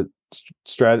it's a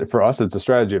strategy for us. It's a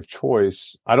strategy of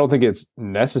choice. I don't think it's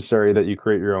necessary that you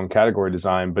create your own category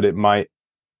design, but it might,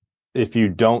 if you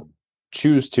don't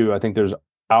choose to, I think there's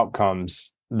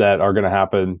outcomes that are going to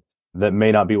happen that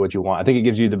may not be what you want. I think it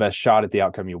gives you the best shot at the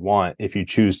outcome you want if you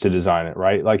choose to design it,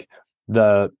 right? Like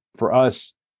for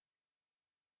us,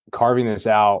 carving this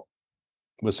out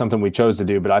was something we chose to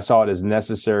do, but I saw it as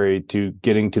necessary to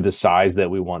getting to the size that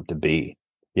we want to be.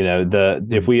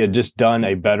 If we had just done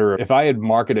if I had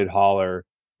marketed Holler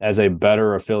as a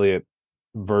better affiliate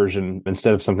version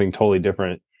instead of something totally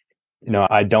different,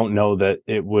 I don't know that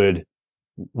it would.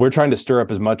 We're trying to stir up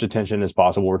as much attention as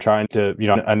possible. We're trying to,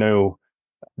 I know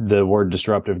the word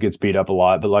disruptive gets beat up a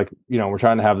lot, but we're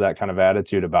trying to have that kind of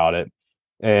attitude about it.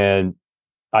 And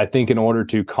I think in order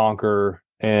to conquer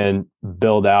and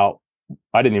build out,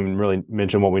 I didn't even really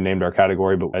mention what we named our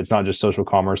category, but it's not just social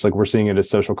commerce. Like we're seeing it as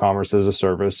social commerce as a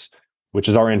service, which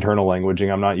is our internal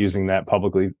languaging. I'm not using that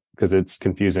publicly because it's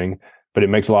confusing, but it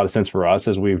makes a lot of sense for us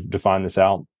as we've defined this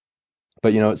out.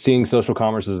 But, seeing social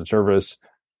commerce as a service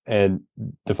and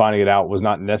defining it out was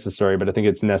not necessary, but I think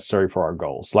it's necessary for our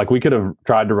goals. Like we could have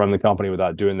tried to run the company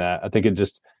without doing that. I think it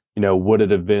just,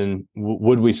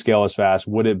 would we scale as fast?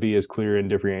 Would it be as clear in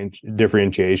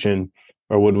differentiation?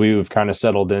 Or would we have kind of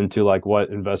settled into like what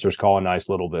investors call a nice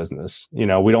little business? We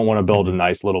don't want to build a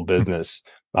nice little business.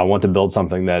 I want to build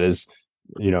something that is,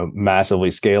 massively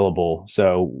scalable.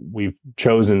 So we've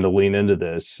chosen to lean into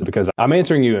this because I'm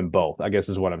answering you in both, I guess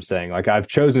is what I'm saying. Like I've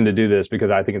chosen to do this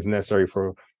because I think it's necessary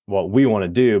for what we want to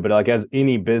do. But like as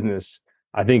any business,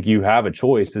 I think you have a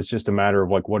choice. It's just a matter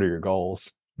of like, what are your goals?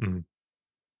 Mm-hmm.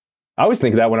 I always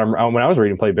think that when I was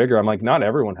reading Play Bigger, I'm like, not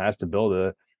everyone has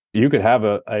to you could have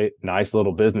a nice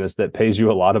little business that pays you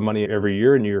a lot of money every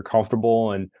year and you're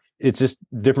comfortable, and it's just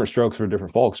different strokes for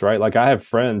different folks, right? Like I have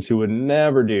friends who would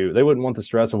never they wouldn't want the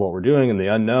stress of what we're doing and the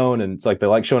unknown. And it's like, they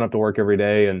like showing up to work every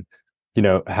day. And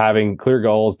having clear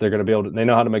goals. They're going to be able to, they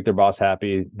know how to make their boss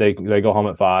happy. They go home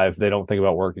at 5. They don't think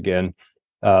about work again.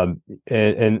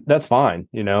 And that's fine.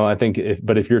 I think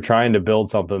if you're trying to build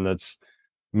something that's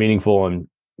meaningful and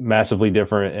massively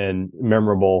different and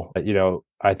memorable,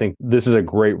 I think this is a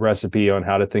great recipe on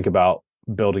how to think about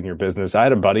building your business. I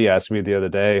had a buddy ask me the other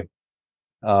day,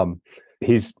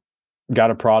 he's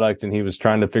got a product and he was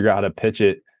trying to figure out how to pitch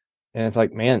it. And it's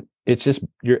like, man, it's just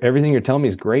everything you're telling me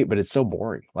is great, but it's so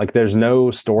boring. Like there's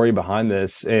no story behind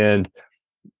this. And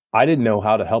I didn't know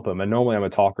how to help him. And normally I'm a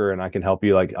talker and I can help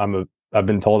you. Like I've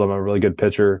been told I'm a really good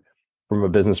pitcher from a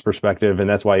business perspective. And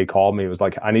that's why he called me. It was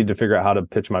like, I need to figure out how to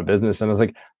pitch my business. And I was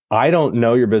like, I don't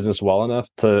know your business well enough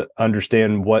to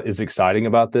understand what is exciting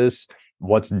about this,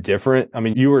 what's different. I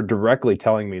mean, you were directly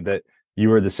telling me that you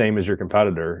were the same as your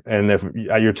competitor. And if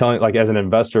you're telling, like, as an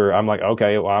investor, I'm like,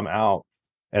 okay, well, I'm out.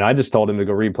 And I just told him to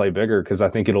go replay bigger because I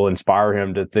think it'll inspire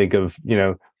him to think of,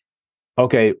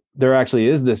 okay, there actually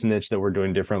is this niche that we're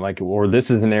doing different, like, or this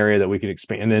is an area that we could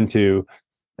expand into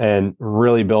and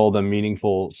really build a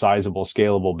meaningful, sizable,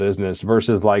 scalable business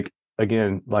versus like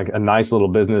a nice little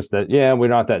business that, yeah, we're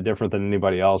not that different than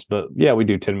anybody else, but yeah, we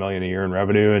do 10 million a year in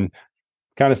revenue and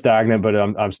kind of stagnant, but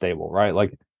I'm stable, right?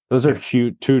 Like those are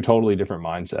two totally different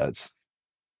mindsets.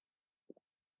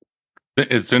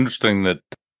 It's interesting that,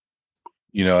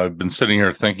 I've been sitting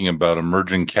here thinking about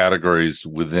emerging categories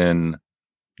within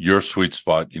your sweet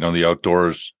spot, the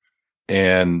outdoors.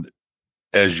 And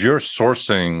as you're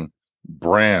sourcing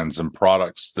brands and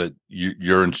products that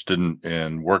you're interested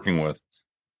in working with,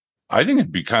 I think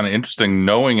it'd be kind of interesting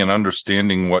knowing and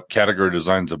understanding what category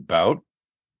design's about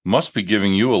must be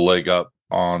giving you a leg up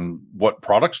on what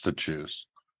products to choose,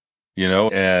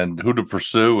 and who to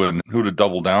pursue and who to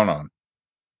double down on.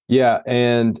 Yeah.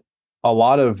 And a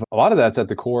lot of that's at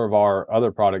the core of our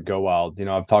other product, Go Wild.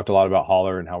 I've talked a lot about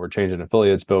Holler and how we're changing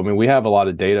affiliates, but I mean, we have a lot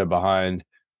of data behind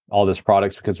all this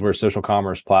products because we're a social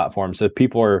commerce platform. So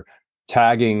people are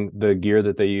tagging the gear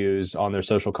that they use on their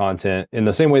social content in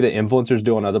the same way that influencers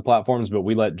do on other platforms, but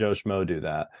we let Joe Schmo do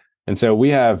that. And so we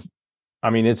have,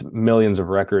 it's millions of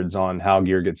records on how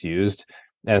gear gets used.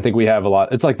 And I think we have a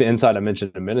lot. It's like the insight I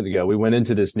mentioned a minute ago. We went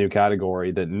into this new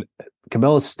category that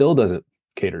Cabela's still doesn't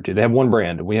cater to. They have one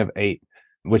brand and we have 8,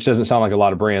 which doesn't sound like a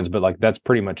lot of brands, but like that's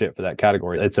pretty much it for that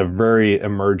category. It's a very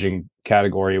emerging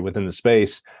category within the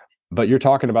space, but you're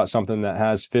talking about something that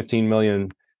has 15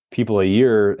 million people a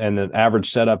year and the average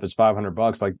setup is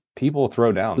 $500. Like people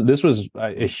throw down. This was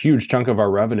a huge chunk of our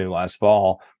revenue last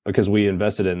fall because we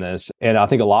invested in this. And I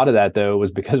think a lot of that though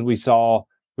was because we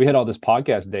had all this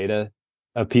podcast data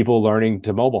of people learning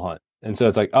to mobile hunt. And so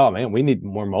it's like, oh man, we need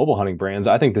more mobile hunting brands.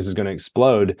 I think this is going to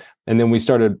explode. And then we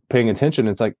started paying attention.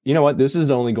 It's like, you know what? This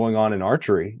is only going on in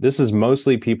archery. This is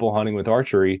mostly people hunting with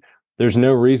archery. There's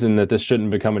no reason that this shouldn't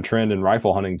become a trend in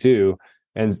rifle hunting too.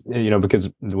 And, because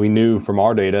we knew from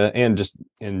our data and just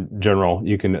in general,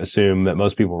 you can assume that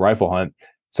most people rifle hunt.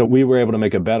 So we were able to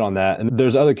make a bet on that. And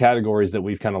there's other categories that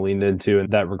we've kind of leaned into in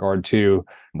that regard too.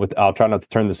 I'll try not to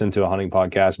turn this into a hunting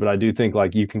podcast, but I do think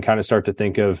like you can kind of start to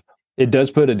think of, it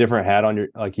does put a different hat on your,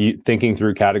 like you thinking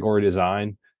through category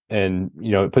design. And,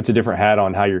 it puts a different hat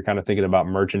on how you're kind of thinking about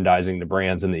merchandising the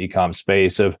brands in the e-com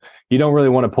space of, you don't really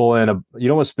want to you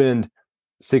don't want to spend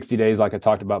 60 days, like I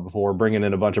talked about before, bringing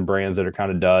in a bunch of brands that are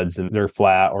kind of duds and they're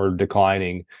flat or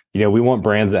declining. We want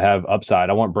brands that have upside.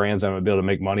 I want brands I'm going to be able to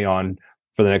make money on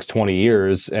for the next 20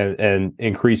 years and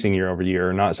increasing year over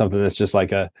year, not something that's just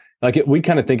we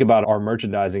kind of think about our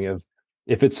merchandising of,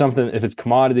 if it's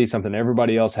commodity, something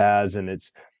everybody else has, and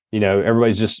it's,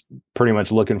 everybody's just pretty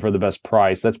much looking for the best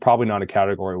price, that's probably not a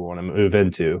category we want to move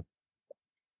into.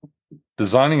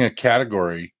 Designing a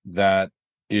category that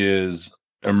is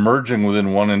emerging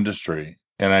within one industry,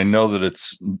 and I know that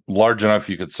it's large enough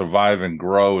you could survive and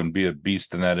grow and be a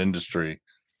beast in that industry,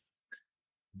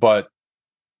 but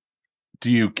do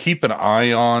you keep an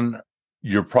eye on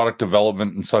your product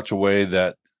development in such a way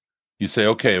that you say,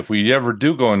 okay, if we ever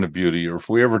do go into beauty, or if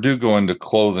we ever do go into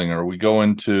clothing, or we go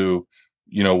into,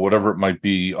 whatever it might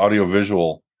be,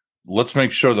 audiovisual, let's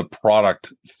make sure the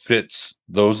product fits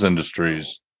those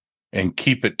industries and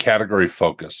keep it category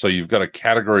focused. So you've got a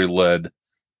category led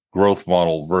growth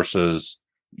model versus,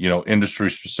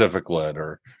 industry specific led,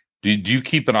 or do you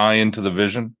keep an eye into the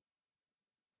vision?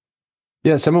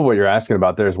 Yeah, some of what you're asking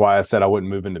about there is why I said I wouldn't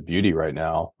move into beauty right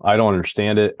now. I don't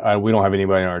understand it. We don't have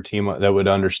anybody on our team that would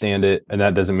understand it. And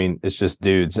that doesn't mean it's just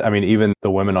dudes. Even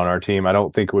the women on our team, I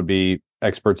don't think would be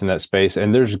experts in that space.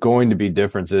 And there's going to be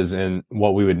differences in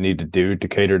what we would need to do to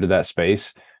cater to that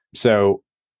space. So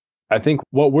I think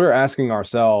what we're asking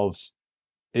ourselves,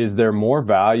 is there more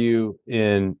value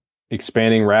in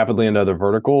expanding rapidly into other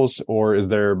verticals, or is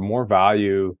there more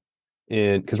value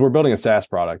in, because we're building a SaaS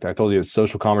product. I told you it's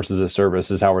social commerce as a service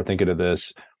is how we're thinking of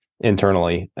this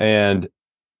internally. And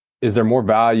is there more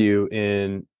value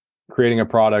in creating a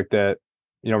product that,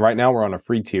 right now we're on a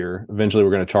free tier. Eventually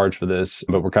we're going to charge for this,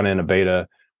 but we're kind of in a beta.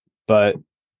 But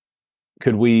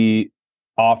could we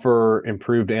offer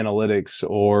improved analytics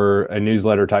or a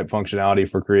newsletter type functionality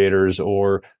for creators,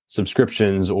 or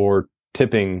subscriptions, or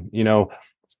tipping?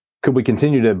 Could we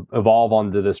continue to evolve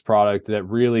onto this product that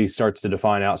really starts to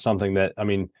define out something that,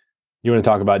 you want to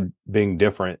talk about being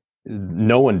different.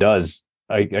 No one does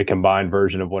a combined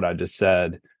version of what I just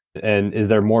said. And is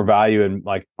there more value in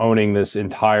like owning this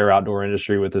entire outdoor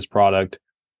industry with this product?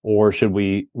 Or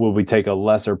will we take a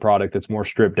lesser product that's more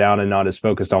stripped down and not as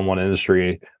focused on one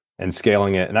industry and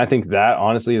scaling it? And I think that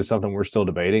honestly is something we're still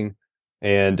debating.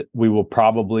 And we will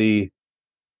probably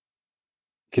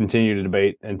continue to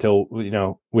debate until,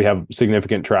 we have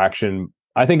significant traction.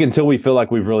 I think until we feel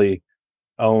like we've really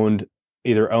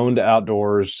either owned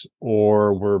outdoors,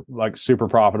 or we're like super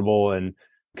profitable and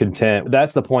content.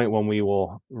 That's the point when we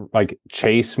will like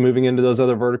chase moving into those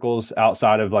other verticals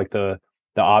outside of like the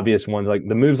obvious ones. Like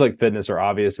the moves like fitness are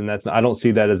obvious, and I don't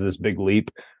see that as this big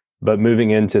leap. But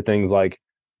moving into things like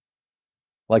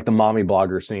the mommy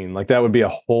blogger scene, like that would be a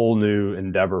whole new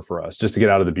endeavor for us, just to get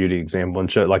out of the beauty example and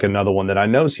show like another one that I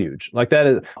know is huge. Like that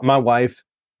is, my wife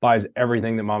buys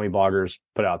everything that mommy bloggers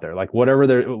put out there. Like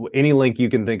any link you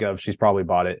can think of, she's probably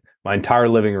bought it. My entire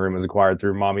living room is acquired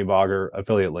through mommy blogger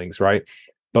affiliate links, right?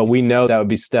 But we know that would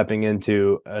be stepping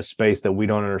into a space that we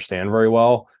don't understand very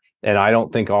well. And I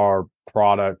don't think our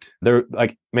product, there,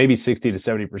 like maybe 60 to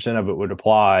 70% of it would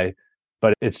apply,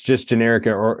 but it's just generic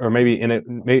or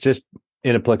maybe just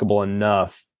inapplicable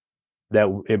enough that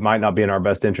it might not be in our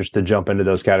best interest to jump into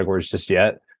those categories just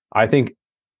yet. I think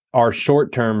our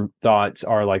short-term thoughts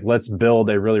are like, let's build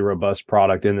a really robust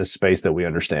product in this space that we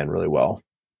understand really well.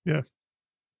 Yeah.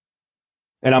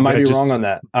 And I might be wrong on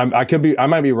that. I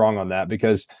might be wrong on that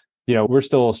because, we're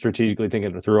still strategically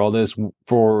thinking through all this.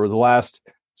 For the last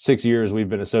 6 years, we've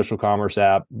been a social commerce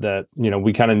app that,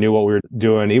 we kind of knew what we were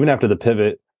doing, even after the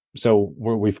pivot. So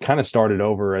we've kind of started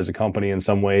over as a company in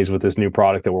some ways with this new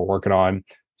product that we're working on.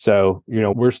 So,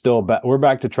 we're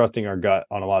back to trusting our gut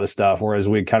on a lot of stuff, whereas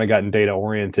we'd kind of gotten data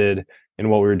oriented in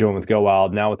what we were doing with Go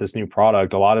Wild. Now with this new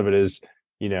product, a lot of it is,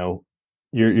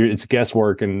 it's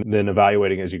guesswork and then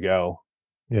evaluating as you go.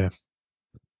 Yeah.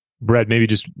 Brad, maybe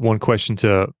just one question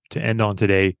to end on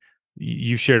today.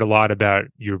 You shared a lot about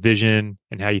your vision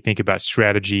and how you think about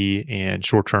strategy and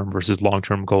short-term versus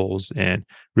long-term goals, and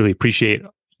really appreciate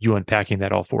you unpacking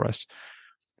that all for us.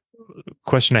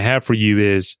 Question I have for you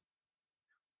is,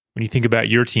 when you think about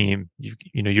your team,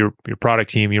 your product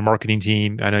team, your marketing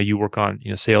team, I know you work on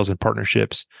sales and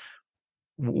partnerships.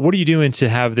 What are you doing to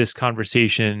have this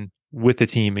conversation with the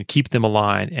team and keep them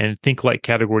aligned and think like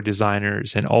category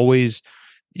designers and always,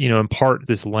 impart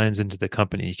this lens into the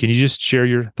company? Can you just share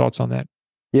your thoughts on that?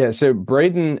 Yeah. So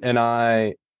Braden and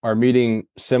I are meeting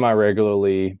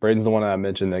semi-regularly. Braden's the one I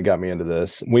mentioned that got me into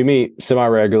this. We meet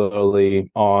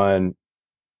semi-regularly on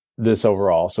this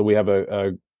overall. So we have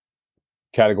a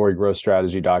category growth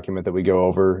strategy document that we go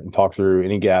over and talk through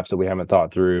any gaps that we haven't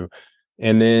thought through.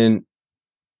 And then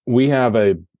we have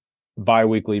a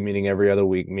bi-weekly meeting, every other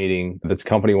week meeting that's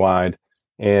company-wide.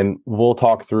 And we'll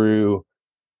talk through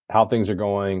how things are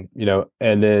going,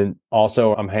 and then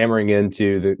also I'm hammering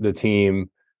into the team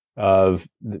of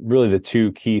really the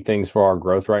two key things for our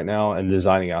growth right now and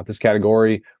designing out this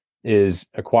category is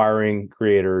acquiring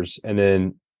creators and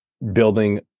then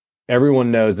building. Everyone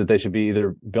knows that they should be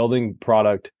either building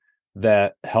product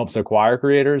that helps acquire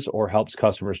creators or helps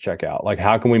customers check out. Like,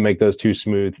 how can we make those two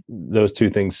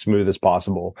things smooth as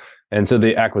possible? And so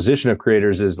the acquisition of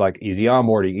creators is like easy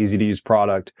onboarding, easy to use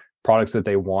products that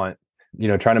they want,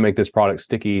 trying to make this product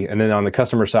sticky. And then on the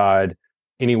customer side,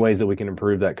 any ways that we can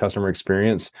improve that customer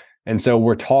experience. And so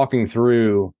we're talking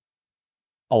through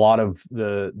a lot of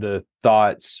the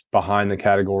thoughts behind the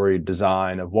category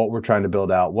design of what we're trying to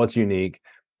build out, what's unique,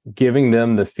 giving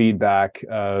them the feedback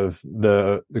of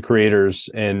the creators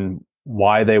and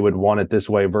why they would want it this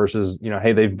way versus,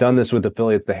 hey, they've done this with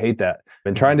affiliates, they hate that.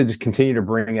 And trying to just continue to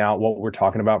bring out what we're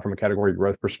talking about from a category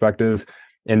growth perspective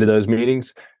into those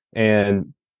meetings.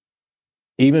 And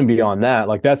even beyond that,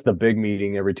 like that's the big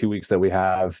meeting every 2 weeks that we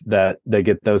have, that they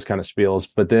get those kind of spiels.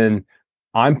 But then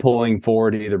I'm pulling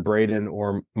forward either Braden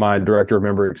or my director of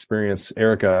member experience,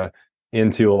 Erica,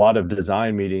 into a lot of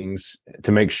design meetings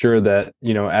to make sure that,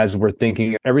 as we're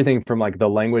thinking everything from like the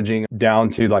languaging down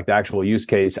to like the actual use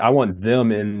case, I want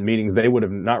them in meetings they would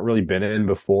have not really been in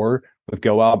before with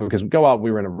Go Out, because with Go Out,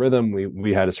 we were in a rhythm.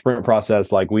 We had a sprint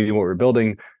process, like we knew what we were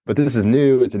building, but this is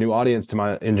new. It's a new audience to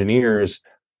my engineers.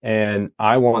 And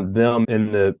I want them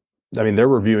they're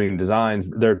reviewing designs,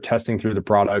 they're testing through the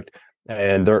product,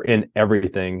 and they're in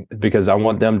everything, because I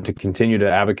want them to continue to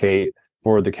advocate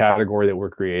for the category that we're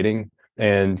creating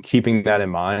and keeping that in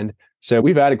mind. So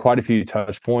we've added quite a few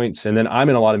touch points. And then I'm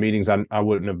in a lot of meetings I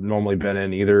wouldn't have normally been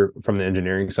in either from the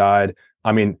engineering side.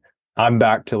 I mean, I'm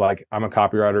back to I'm a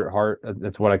copywriter at heart.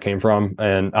 That's what I came from.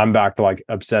 And I'm back to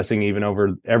obsessing even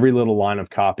over every little line of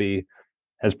copy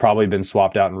has probably been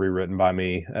swapped out and rewritten by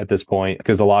me at this point,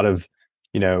 because a lot of,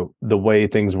 the way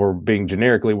things were being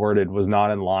generically worded was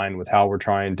not in line with how we're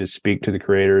trying to speak to the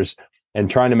creators,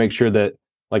 and trying to make sure that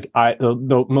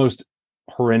the most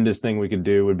horrendous thing we could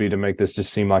do would be to make this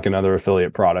just seem like another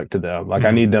affiliate product to them.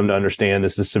 I need them to understand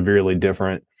this is severely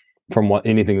different from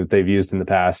anything that they've used in the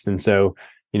past. And so,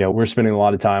 we're spending a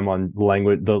lot of time on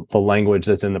language, the language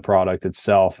that's in the product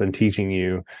itself, and teaching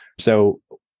you. So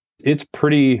it's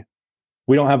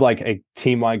we don't have a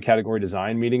team-wide category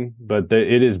design meeting, but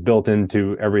it is built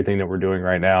into everything that we're doing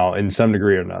right now in some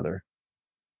degree or another.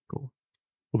 Cool.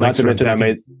 Well, not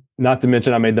to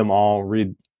mention I made them all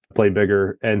read Play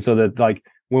Bigger. And so that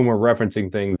when we're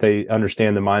referencing things, they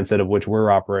understand the mindset of which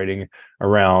we're operating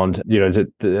around. I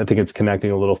think it's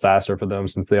connecting a little faster for them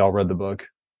since they all read the book.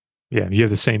 Yeah. You have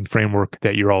the same framework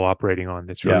that you're all operating on.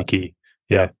 That's really key.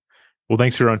 Yeah. Well,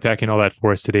 thanks for unpacking all that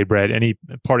for us today, Brad. Any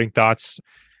parting thoughts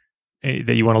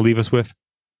that you want to leave us with?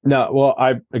 No,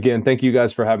 well, again, thank you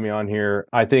guys for having me on here.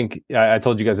 I think I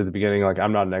told you guys at the beginning,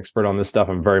 I'm not an expert on this stuff.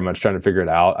 I'm very much trying to figure it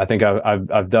out. I think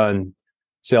I've done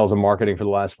sales and marketing for the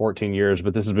last 14 years,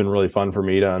 but this has been really fun for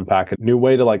me to unpack a new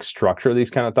way to structure these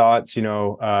kind of thoughts.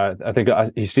 I think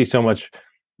you see so much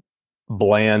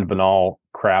bland, banal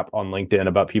crap on LinkedIn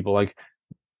about people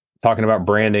talking about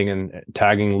branding and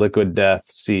tagging Liquid Death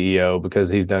CEO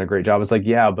because he's done a great job. It's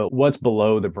yeah, but what's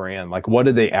below the brand? What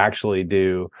did they actually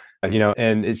do?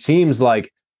 And it seems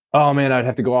oh man, I'd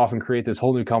have to go off and create this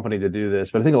whole new company to do this.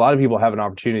 But I think a lot of people have an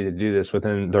opportunity to do this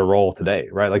within their role today,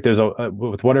 right? There's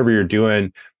with whatever you're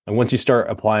doing. And once you start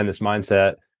applying this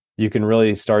mindset, you can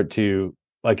really start to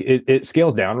it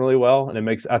scales down really well. And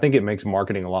I think it makes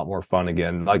marketing a lot more fun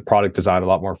again, product design a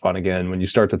lot more fun again, when you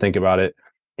start to think about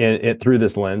it through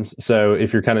this lens. So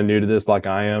if you're kind of new to this, like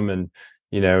I am, and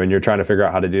you're trying to figure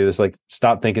out how to do this,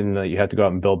 stop thinking that you have to go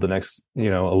out and build the next,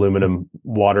 aluminum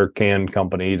water can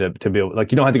company to be able, you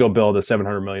don't have to go build a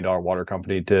 $700 million water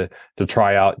company to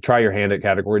try your hand at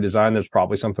category design. There's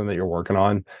probably something that you're working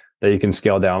on that you can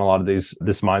scale down a lot of this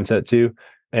mindset to.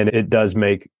 And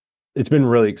it's been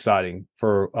really exciting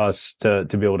for us to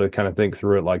be able to kind of think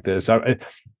through it like this.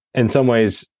 In some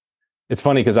ways, it's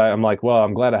funny because I'm well,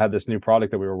 I'm glad I had this new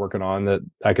product that we were working on that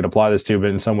I could apply this to, but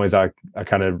in some ways I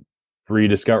kind of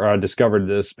discovered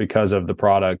this because of the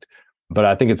product. But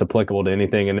I think it's applicable to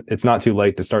anything, and it's not too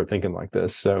late to start thinking like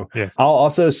this. So yeah. I'll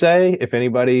also say, if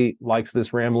anybody likes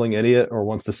this rambling idiot or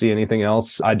wants to see anything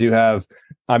else, I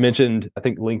mentioned, I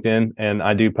think, LinkedIn, and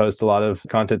I do post a lot of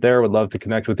content there. Would love to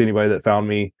connect with anybody that found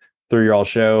me through your all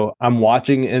show. I'm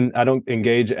watching, and I don't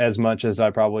engage as much as I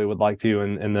probably would like to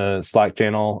in the Slack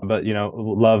channel, but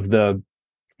love the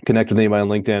connect with anybody on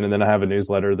LinkedIn. And then I have a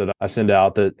newsletter that I send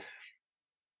out that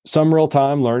some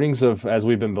real-time learnings of as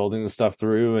we've been building this stuff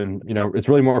through. And it's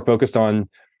really more focused on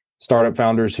startup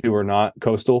founders who are not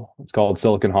coastal. It's called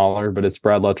Silicon Holler, but it's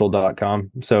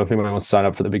bradluttrell.com. So if anybody wants to sign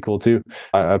up for that, be cool too.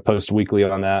 I post weekly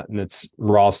on that, and it's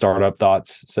raw startup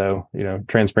thoughts. So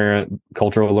transparent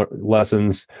cultural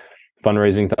lessons,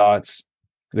 fundraising thoughts,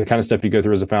 the kind of stuff you go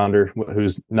through as a founder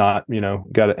who's not,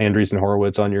 got Andreessen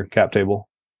Horowitz on your cap table.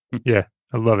 Yeah,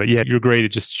 I love it. Yeah, you're great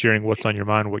at just sharing what's on your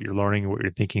mind, what you're learning, what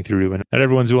you're thinking through. And not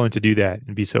everyone's willing to do that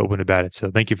and be so open about it. So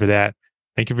thank you for that.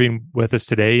 Thank you for being with us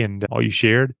today and all you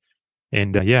shared.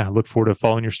 And look forward to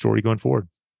following your story going forward.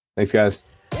 Thanks, guys.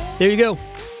 There you go.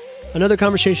 Another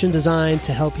conversation designed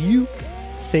to help you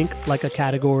think like a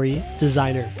category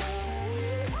designer.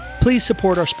 Please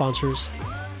support our sponsors,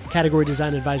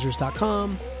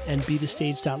 categorydesignadvisors.com and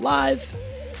BeTheStage.live,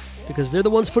 because they're the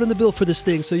ones footing the bill for this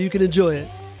thing so you can enjoy it.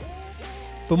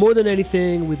 But more than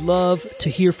anything, we'd love to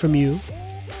hear from you,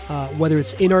 whether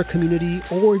it's in our community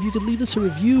or if you could leave us a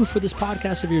review for this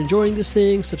podcast. If you're enjoying this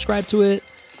thing, subscribe to it,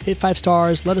 hit 5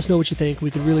 stars, let us know what you think. We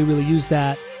could really, really use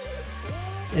that.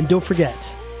 And don't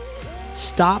forget,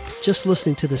 stop just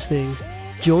listening to this thing.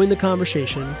 Join the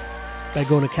conversation by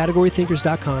going to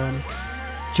categorythinkers.com,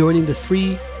 joining the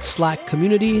free Slack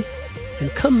community, and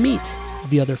come meet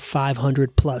the other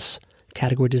 500 plus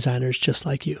category designers just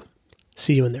like you.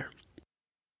 See you in there.